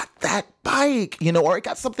got that bike, you know, or I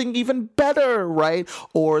got something even better, right?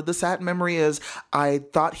 Or the sad memory is I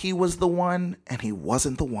thought he was the one and he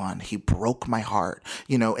wasn't the one. He broke my heart,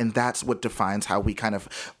 you know, and that's what defines how we kind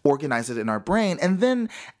of organize it in our brain. And then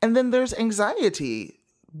there's anxiety.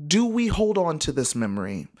 Do we hold on to this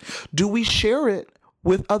memory? Do we share it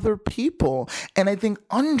with other people? And I think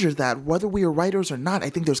under that, whether we are writers or not, I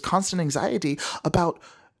think there's constant anxiety about,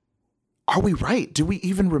 are we right? Do we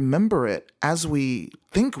even remember it as we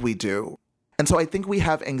think we do? And so I think we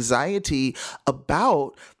have anxiety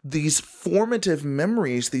about these formative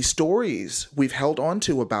memories, these stories we've held on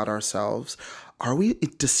to about ourselves. Are we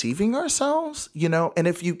deceiving ourselves? You know, and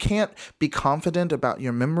if you can't be confident about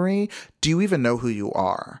your memory, do you even know who you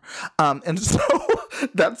are? And so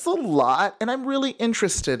that's a lot. And I'm really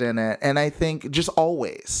interested in it. And I think just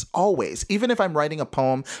always, even if I'm writing a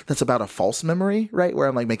poem that's about a false memory, right, where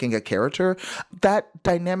I'm like making a character, that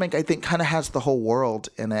dynamic, I think, kind of has the whole world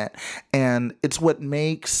in it. And it's what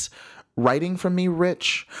makes writing for me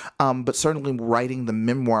rich, but certainly writing the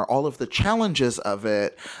memoir, all of the challenges of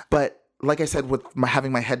it. But like I said, with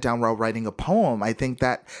having my head down while writing a poem, I think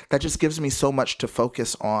that just gives me so much to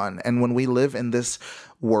focus on. And when we live in this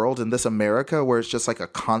world, in this America, where it's just like a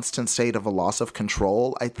constant state of a loss of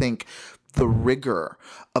control, I think the rigor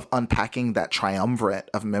of unpacking that triumvirate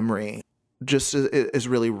of memory just is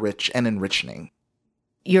really rich and enriching.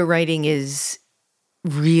 Your writing is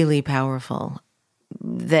really powerful.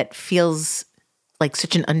 That feels like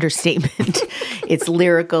such an understatement. It's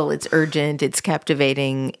lyrical, it's urgent, it's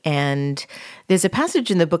captivating. And there's a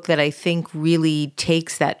passage in the book that I think really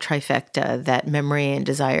takes that trifecta, that memory and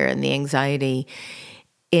desire and the anxiety,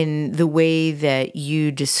 in the way that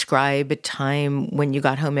you describe a time when you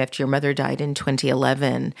got home after your mother died in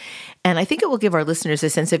 2011. And I think it will give our listeners a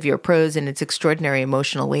sense of your prose and its extraordinary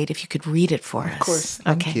emotional weight if you could read it for us. Of course.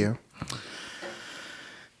 Thank you.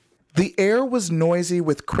 The air was noisy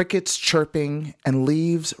with crickets chirping and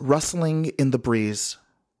leaves rustling in the breeze.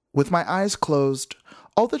 With my eyes closed,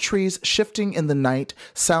 all the trees shifting in the night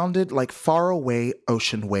sounded like faraway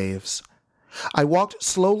ocean waves. I walked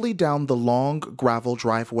slowly down the long gravel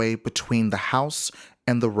driveway between the house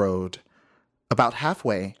and the road. About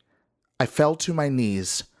halfway, I fell to my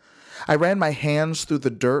knees. I ran my hands through the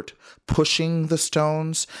dirt, pushing the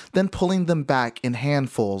stones, then pulling them back in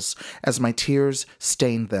handfuls as my tears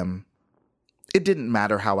stained them. It didn't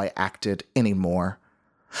matter how I acted anymore.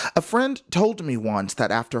 A friend told me once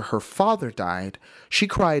that after her father died, she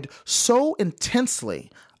cried so intensely,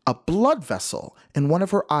 a blood vessel in one of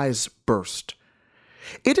her eyes burst.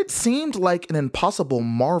 It had seemed like an impossible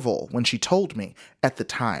marvel when she told me at the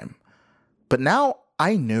time. But now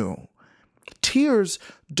I knew. Tears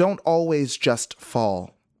don't always just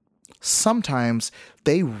fall. Sometimes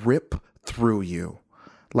they rip through you,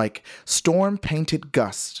 like storm-painted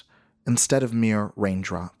gusts instead of mere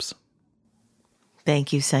raindrops.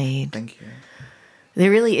 Thank you, Saeed. Thank you.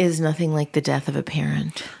 There really is nothing like the death of a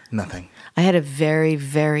parent. Nothing. I had a very,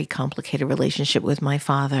 very complicated relationship with my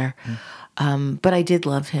father, but I did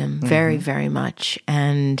love him very, very much.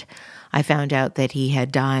 And I found out that he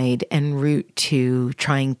had died en route to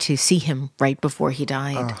trying to see him right before he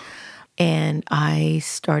died. And I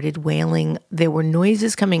started wailing. There were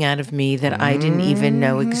noises coming out of me that I didn't even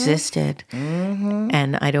know existed.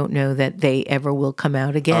 And I don't know that they ever will come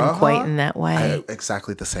out again quite in that way.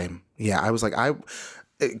 Exactly the same. Yeah, I was like,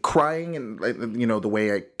 crying and the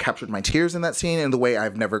way I captured my tears in that scene and the way I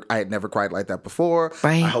had never cried like that before.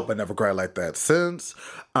 Right. I hope I never cried like that since.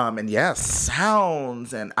 And yeah,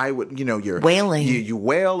 sounds and I would, you're wailing. You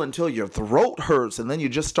wail until your throat hurts and then you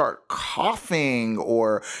just start coughing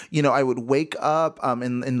or, I would wake up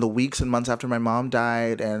in the weeks and months after my mom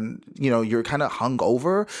died and, you're kind of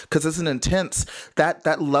hungover because it's an intense,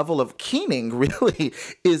 that level of keening really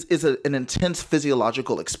is an intense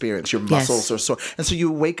physiological experience. Your muscles are sore. And so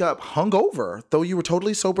you wake up hungover, though you were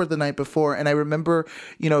totally sober the night before. And I remember,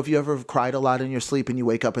 if you ever cried a lot in your sleep and you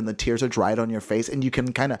wake up and the tears are dried on your face and you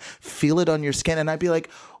can kind of feel it on your skin. And I'd be like,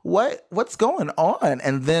 what's going on?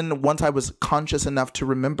 And then once I was conscious enough to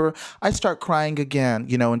remember, I start crying again,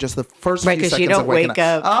 in just the first few seconds. Right, because you don't wake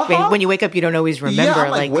up. When you wake up, you don't always remember. Yeah,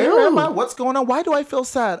 I'm like, where am I? What's going on? Why do I feel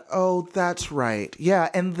sad? Oh, that's right. Yeah,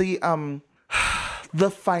 and the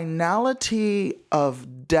finality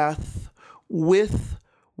of death with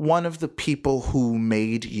one of the people who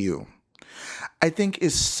made you, I think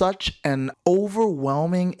is such an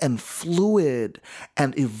overwhelming and fluid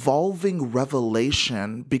and evolving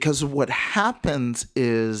revelation because what happens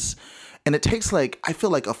is, and it takes I feel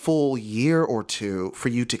like a full year or two for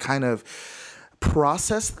you to kind of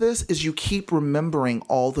process this, is you keep remembering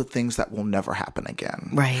all the things that will never happen again.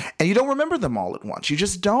 Right. And you don't remember them all at once. You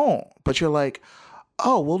just don't. But you're like,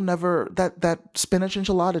 oh, we'll never, that spinach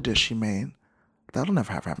enchilada dish she made, that'll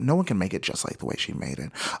never happen. No one can make it just like the way she made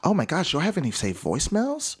it. Oh my gosh, do I have any saved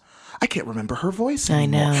voicemails? I can't remember her voice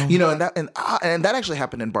anymore. I know. And that actually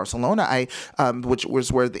happened in Barcelona. Which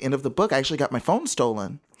was where at the end of the book, I actually got my phone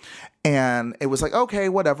stolen. And it was like, okay,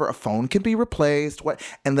 whatever, a phone can be replaced.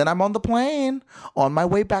 And then I'm on the plane on my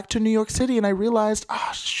way back to New York City and I realized,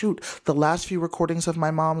 shoot, the last few recordings of my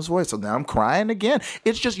mom's voice. So now I'm crying again.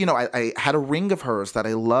 It's just, I had a ring of hers that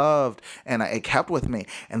I loved and I kept with me.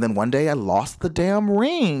 And then one day I lost the damn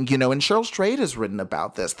ring, and Cheryl Strayed has written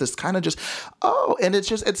about this kind of just, and it's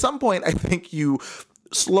just, at some point, I think you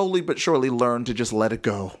slowly but surely learn to just let it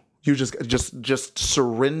go. You just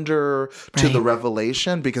surrender to the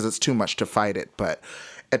revelation because it's too much to fight it. But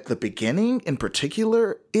at the beginning, in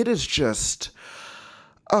particular, it is just,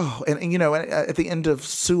 and at the end of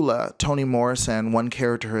Sula, Toni Morrison, one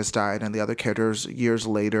character has died and the other characters years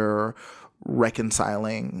later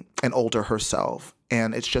reconciling an older herself.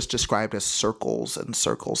 And it's just described as circles and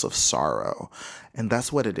circles of sorrow. And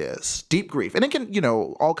that's what it is. Deep grief. And it can,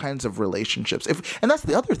 all kinds of relationships. And that's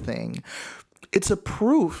the other thing. It's a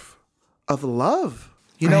proof of love.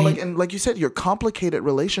 Right. Like you said, your complicated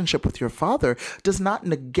relationship with your father does not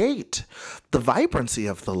negate the vibrancy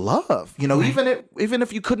of the love. Right. Even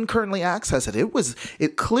if you couldn't currently access it,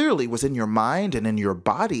 it clearly was in your mind and in your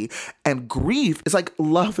body. And grief is like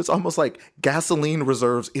love is almost like gasoline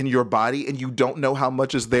reserves in your body, and you don't know how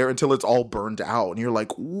much is there until it's all burned out. And you're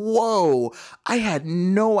like, whoa, I had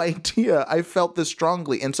no idea I felt this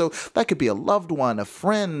strongly. And so that could be a loved one, a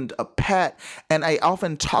friend, a pet. And I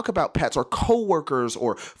often talk about pets or coworkers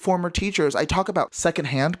or former teachers. I talk about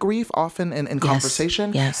secondhand grief often in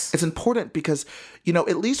conversation. Yes. It's important because,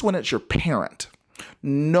 at least when it's your parent,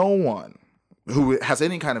 no one who has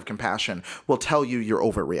any kind of compassion will tell you you're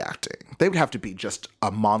overreacting. They would have to be just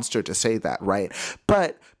a monster to say that, right?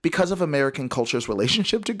 But because of American culture's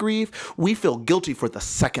relationship to grief, we feel guilty for the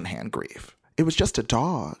secondhand grief. It was just a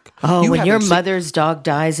dog. Oh, when your mother's dog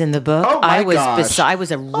dies in the book, I was I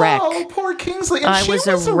was a wreck. Oh, poor Kingsley. And I she was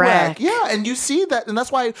a wreck. Yeah, and you see that, and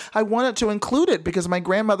that's why I wanted to include it, because my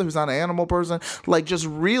grandmother, who's not an animal person, just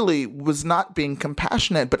really was not being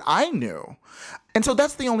compassionate, but I knew. And so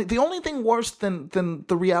that's the only thing worse than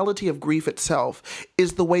the reality of grief itself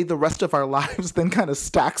is the way the rest of our lives then kind of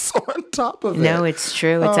stacks on top of it. No, it's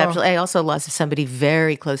true. It's absolutely. I also lost somebody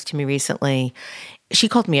very close to me recently. She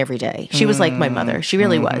called me every day. She was like my mother. She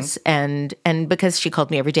really was. And because she called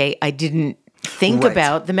me every day, I didn't think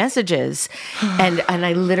about the messages. And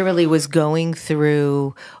I literally was going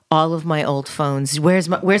through all of my old phones. Where's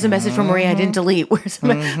a message from Maria I didn't delete?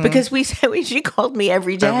 Because she called me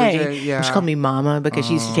every day. Every day, yeah. She called me Mama because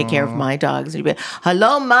she used to take care of my dogs. And she'd be,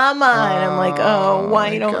 hello, Mama. And I'm like, oh,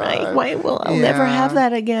 why don't I? Why will I'll never have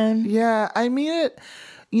that again? Yeah, I mean it.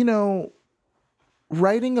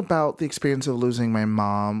 Writing about the experience of losing my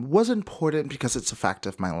mom was important because it's a fact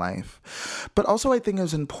of my life. But also I think it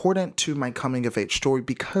was important to my coming of age story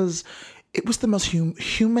because it was the most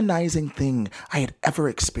humanizing thing I had ever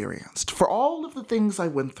experienced. For all of the things I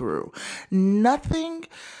went through, nothing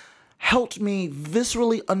helped me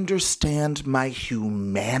viscerally understand my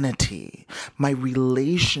humanity, my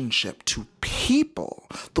relationship to people,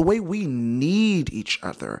 the way we need each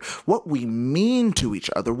other, what we mean to each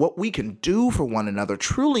other, what we can do for one another,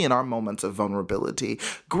 truly in our moments of vulnerability.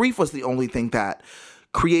 Grief was the only thing that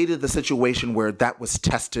created the situation where that was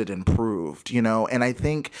tested and proved, and I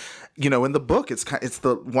think, in the book, it's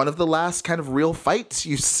the one of the last kind of real fights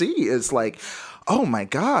you see is like, oh my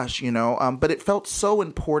gosh, but it felt so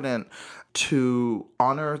important to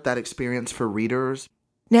honor that experience for readers.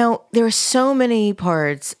 Now, there are so many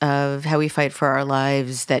parts of How We Fight for Our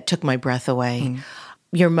Lives that took my breath away.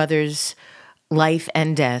 Your mother's life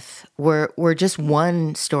and death were just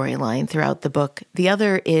one storyline throughout the book. The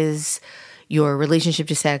other is your relationship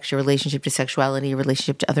to sex, your relationship to sexuality, your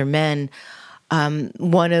relationship to other men.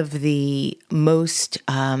 One of the most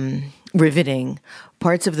riveting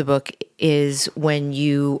parts of the book is when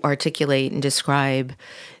you articulate and describe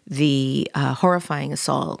the horrifying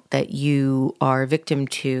assault that you are victim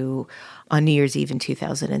to on New Year's Eve in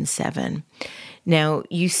 2007. Now,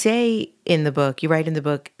 you write in the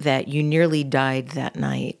book that you nearly died that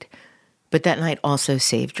night, but that night also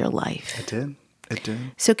saved your life. It did.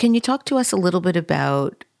 So can you talk to us a little bit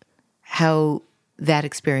about how that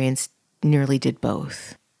experience nearly did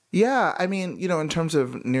both? Yeah, I mean, in terms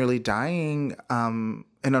of nearly dying, and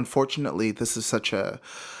unfortunately, this is such a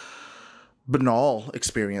banal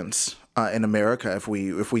experience in America. If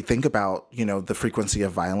we think about, the frequency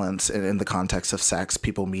of violence in the context of sex,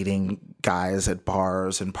 people meeting guys at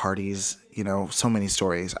bars and parties, so many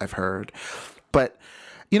stories I've heard. But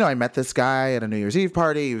I met this guy at a New Year's Eve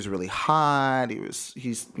party. He was really hot.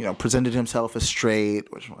 He's presented himself as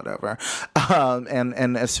straight, which whatever.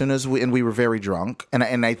 And as soon as we were very drunk,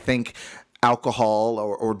 and I think alcohol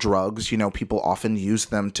or drugs, people often use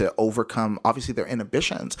them to overcome obviously their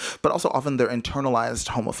inhibitions, but also often their internalized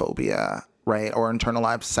homophobia, right? Or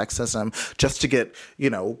internalized sexism, just to get,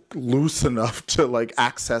 loose enough to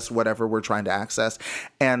access whatever we're trying to access.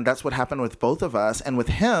 And that's what happened with both of us. And with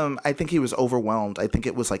him, I think he was overwhelmed. I think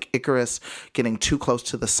it was like Icarus getting too close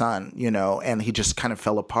to the sun, and he just kind of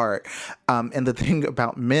fell apart. And the thing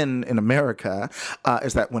about men in America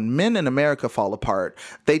is that when men in America fall apart,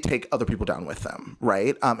 they take other people down with them,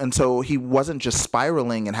 right? And so he wasn't just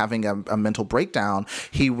spiraling and having a mental breakdown.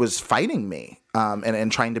 He was fighting me.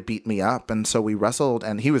 and trying to beat me up. And so we wrestled,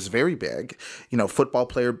 and he was very big, football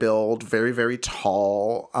player build, very, very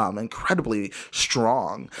tall, incredibly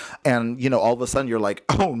strong. And, all of a sudden you're like,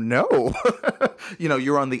 oh no,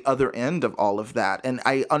 you're on the other end of all of that. And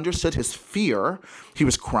I understood his fear. He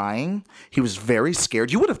was crying. He was very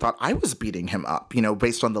scared. You would have thought I was beating him up,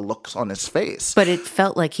 based on the looks on his face. But it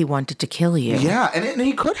felt like he wanted to kill you. Yeah, and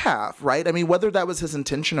he could have, right? I mean, whether that was his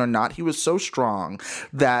intention or not, he was so strong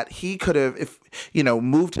that he could have,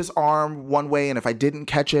 moved his arm one way, and if I didn't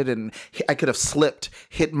catch it, and I could have slipped,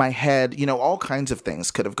 hit my head, all kinds of things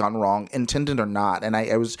could have gone wrong, intended or not. And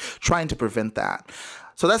I was trying to prevent that.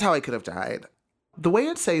 So that's how I could have died. The way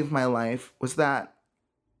it saved my life was that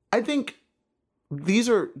I think these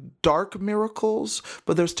are dark miracles,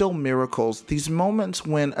 but they're still miracles. These moments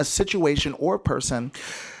when a situation or a person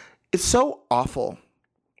is so awful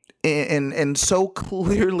and so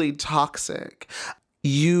clearly toxic,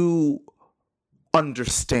 you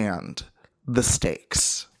understand the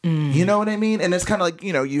stakes. You know what I mean? And it's kind of like,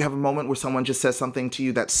 you have a moment where someone just says something to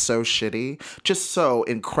you that's so shitty, just so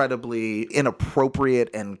incredibly inappropriate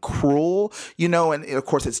and cruel, and of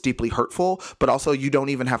course it's deeply hurtful, but also you don't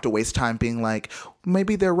even have to waste time being like,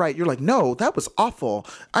 maybe they're right. You're like, no, that was awful.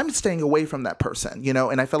 I'm staying away from that person,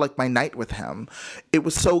 and I felt like my night with him, it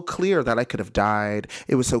was so clear that I could have died.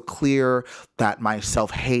 It was so clear that my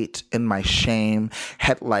self-hate and my shame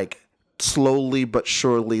had slowly but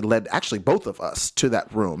surely led actually both of us to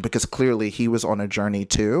that room, because clearly he was on a journey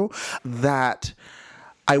too, that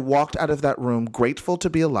I walked out of that room grateful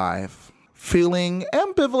to be alive, feeling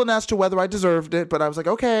ambivalent as to whether I deserved it, but I was like,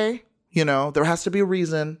 okay, there has to be a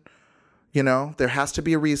reason, there has to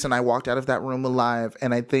be a reason I walked out of that room alive.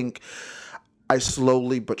 And I think I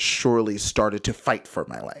slowly but surely started to fight for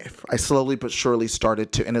my life. I slowly but surely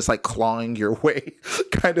started to, and it's like clawing your way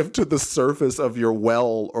kind of to the surface of your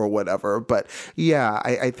well or whatever. But yeah,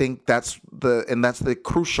 I think that's the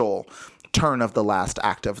crucial turn of the last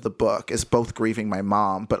act of the book, is both grieving my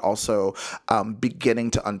mom, but also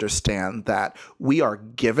beginning to understand that we are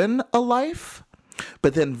given a life,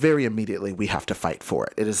 but then very immediately we have to fight for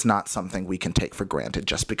it. It is not something we can take for granted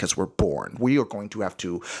just because we're born. We are going to have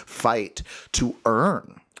to fight to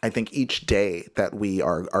earn, I think, each day that we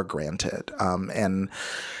are granted. And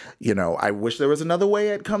I wish there was another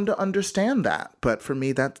way I'd come to understand that. But for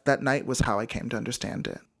me, that night was how I came to understand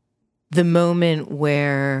it. The moment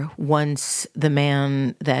where once the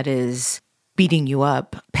man that is beating you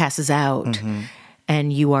up passes out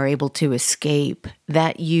and you are able to escape,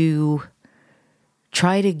 that you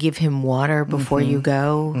try to give him water before you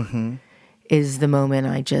go is the moment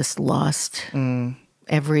I just lost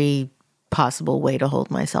every possible way to hold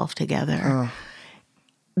myself together.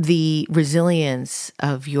 The resilience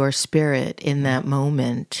of your spirit in that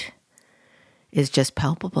moment is just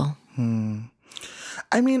palpable. I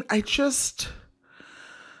mean, it's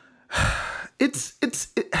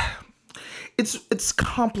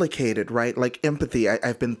complicated, right? Like empathy,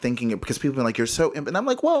 I've been thinking it because people are like, you're so and I'm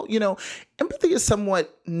like, well, empathy is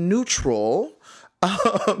somewhat neutral.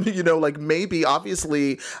 Maybe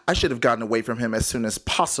obviously I should have gotten away from him as soon as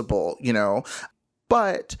possible,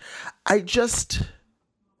 but I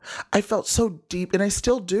felt so deep, and I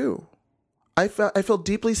still do. I feel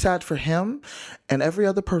deeply sad for him and every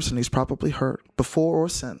other person he's probably hurt before or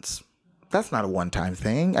since. That's not a one-time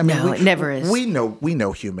thing. I mean, no, it never is. We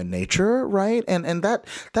know human nature, right? And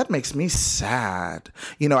that makes me sad.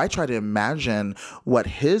 I try to imagine what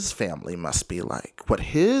his family must be like, what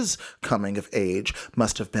his coming of age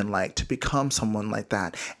must have been like to become someone like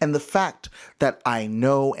that. And the fact that I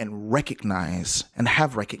know and recognize and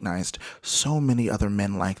have recognized so many other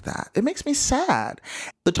men like that, it makes me sad.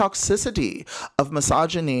 The toxicity of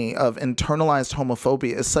misogyny, of internalized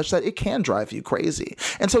homophobia is such that it can drive you crazy.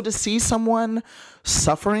 And so to see someone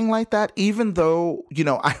suffering like that, even though,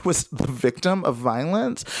 I was the victim of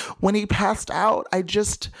violence, when he passed out, I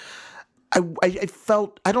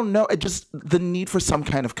felt, I don't know, the need for some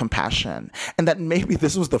kind of compassion. And that maybe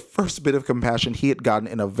this was the first bit of compassion he had gotten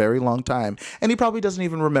in a very long time. And he probably doesn't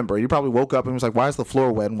even remember. He probably woke up and was like, why is the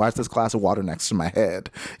floor wet? And why is this glass of water next to my head?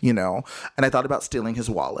 And I thought about stealing his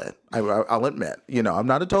wallet. I'll admit, I'm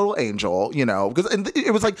not a total angel, because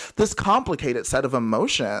it was like this complicated set of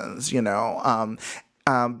emotions,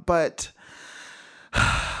 but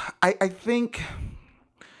I think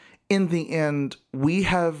in the end, we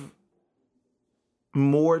have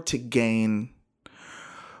more to gain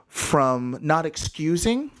from not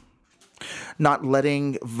excusing, not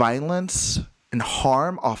letting violence and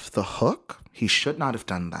harm off the hook. He should not have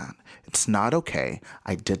done that. It's not okay.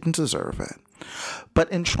 I didn't deserve it.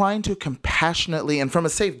 but in trying to compassionately, and from a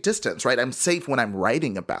safe distance, right? I'm safe when I'm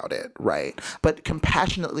writing about it, right? But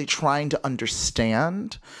compassionately trying to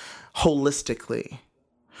understand holistically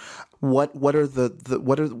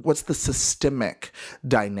what's the systemic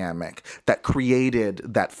dynamic that created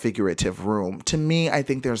that figurative room. To me, I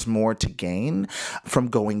think there's more to gain from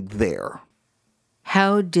going there.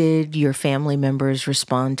 How did your family members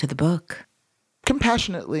respond to the book?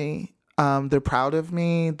 Compassionately. They're proud of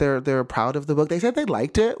me. They're proud of the book. They said they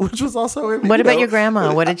liked it, which was also. What about your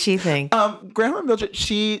grandma? What did she think? Grandma Mildred,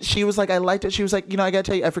 she was like, I liked it. She was like, I gotta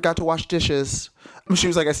tell you, I forgot to wash dishes. She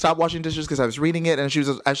was like, I stopped washing dishes because I was reading it, and she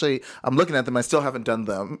was actually, I'm looking at them. I still haven't done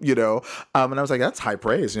them, and I was like, that's high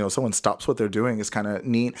praise. Someone stops what they're doing is kind of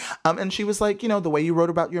neat. And she was like, the way you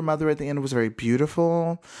wrote about your mother at the end was very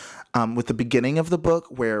beautiful. With the beginning of the book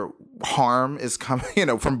where harm is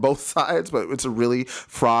coming, from both sides, but it's a really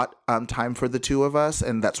fraught time for the two of us.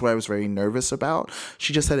 And that's what I was very nervous about.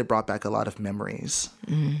 She just said it brought back a lot of memories.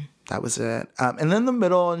 That was it. And then the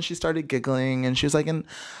middle, and she started giggling, and she was like, and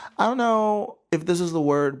I don't know if this is the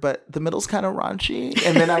word, but the middle's kind of raunchy.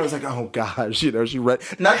 And then I was like, oh gosh, she read,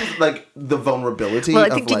 not just like the vulnerability. Well, I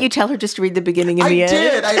think, did you tell her just to read the beginning and the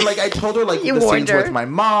end? I did. I told her like the scenes with my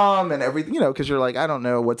mom and everything, because you're like, I don't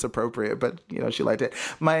know what's appropriate, but she liked it.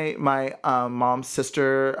 My mom's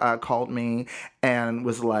sister called me and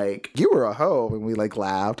was like, you were a hoe. And we like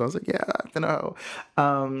laughed. I was like, yeah, I've been a hoe.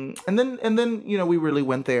 And then, we really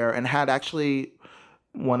went there and had actually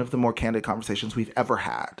one of the more candid conversations we've ever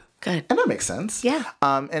had. Good. And that makes sense. Yeah.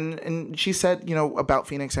 And she said, about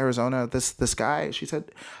Phoenix, Arizona, this guy, she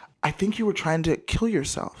said, I think you were trying to kill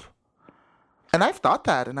yourself. And I've thought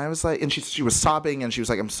that. And I was like, and she was sobbing and she was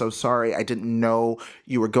like, I'm so sorry. I didn't know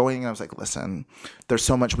you were going. And I was like, listen, there's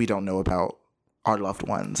so much we don't know about our loved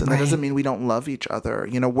ones. And that doesn't mean we don't love each other.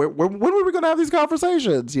 When are we going to have these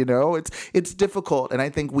conversations? It's difficult. And I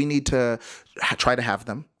think we need to try to have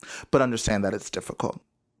them, but understand that it's difficult.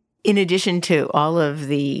 In addition to all of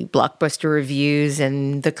the blockbuster reviews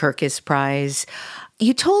and the Kirkus Prize,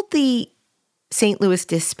 you told the St. Louis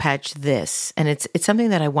Dispatch this, and it's something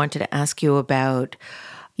that I wanted to ask you about.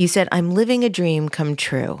 You said, I'm living a dream come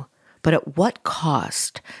true, but at what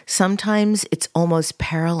cost? Sometimes it's almost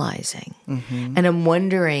paralyzing. Mm-hmm. And I'm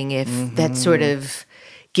wondering if that sort of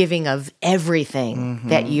giving of everything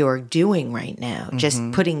that you're doing right now, just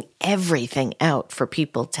putting everything out for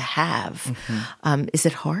people to have. Is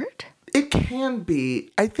it hard? It can be.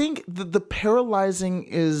 I think the paralyzing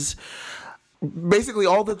is basically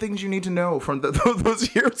all the things you need to know from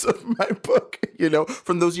those years of my book,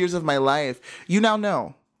 from those years of my life. You now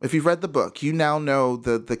know. If you've read the book, you now know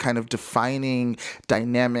the kind of defining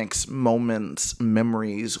dynamics, moments,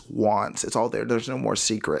 memories, wants. It's all there. There's no more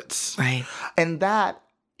secrets. Right. And that,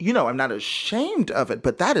 I'm not ashamed of it,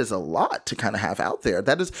 but that is a lot to kind of have out there.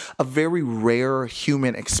 That is a very rare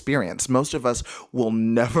human experience. Most of us will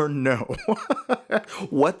never know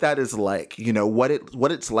what that is like.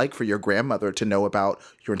 What it's like for your grandmother to know about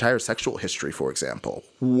your entire sexual history, for example.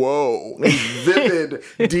 Whoa, vivid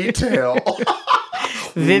detail.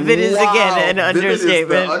 Vivid is again an understatement.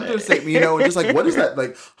 Vivid is the understatement, and just like, what is that?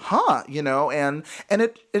 Like,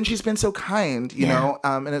 and she's been so kind,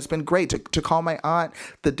 and it's been great to call my aunt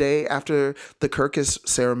the day after the Kirkus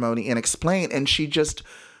ceremony and explain, and she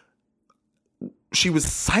was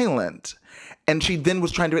silent. And she then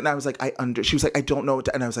was trying to, and I was like, she was like, I don't know what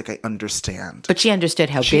to, and I was like, I understand. But she understood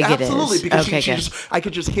how big it is. Absolutely, because I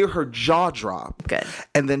could just hear her jaw drop. Good.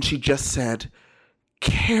 And then she just said,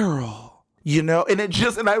 Carol. And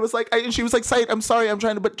I was like, and she was like, Saeed, I'm sorry, I'm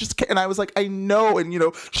trying to, but just, and I was like, I know. And,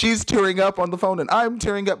 she's tearing up on the phone and I'm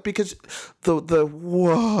tearing up because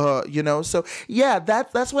whoa, so yeah,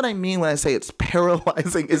 that's what I mean when I say it's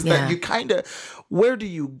paralyzing is that you kind of, where do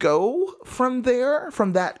you go from there,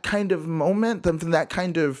 from that kind of moment, from that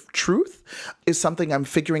kind of truth is something I'm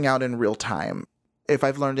figuring out in real time. If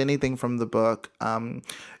I've learned anything from the book, I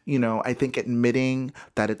think admitting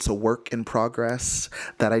that it's a work in progress,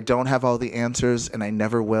 that I don't have all the answers and I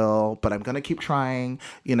never will, but I'm going to keep trying,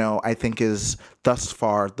 I think is thus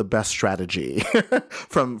far the best strategy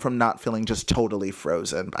from not feeling just totally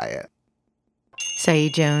frozen by it.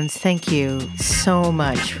 Saeed Jones, thank you so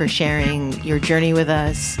much for sharing your journey with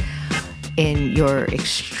us in your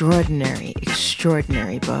extraordinary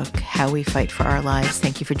book, How We Fight for Our Lives.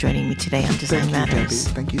 Thank you for joining me today on Design Matters.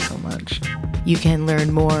 Thank you so much. You can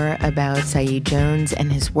learn more about Saeed Jones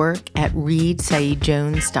and his work at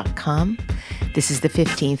readsaeedjones.com. This is the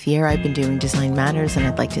 15th year I've been doing Design Matters, and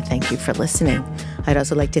I'd like to thank you for listening. I'd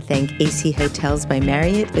also like to thank AC Hotels by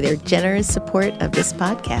Marriott for their generous support of this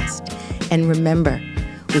podcast. And remember,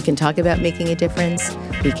 We can talk about making a difference,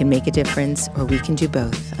 we can make a difference, or we can do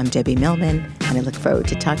both. I'm Debbie Millman, and I look forward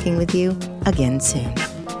to talking with you again soon.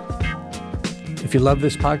 If you love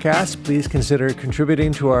this podcast, please consider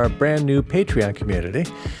contributing to our brand new Patreon community.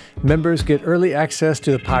 Members get early access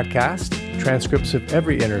to the podcast, transcripts of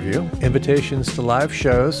every interview, invitations to live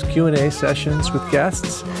shows, Q&A sessions with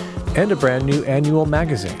guests, and a brand new annual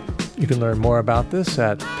magazine. You can learn more about this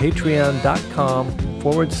at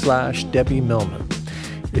patreon.com/Debbie Millman.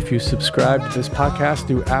 If you subscribe to this podcast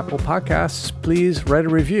through Apple Podcasts, please write a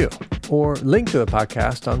review or link to the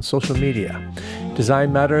podcast on social media.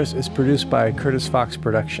 Design Matters is produced by Curtis Fox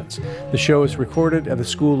Productions. The show is recorded at the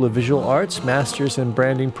School of Visual Arts Masters in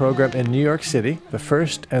Branding program in New York City, the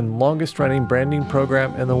first and longest-running branding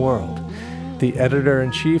program in the world. The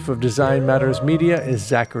editor-in-chief of Design Matters Media is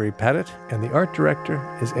Zachary Pettit, and the art director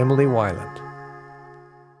is Emily Weiland.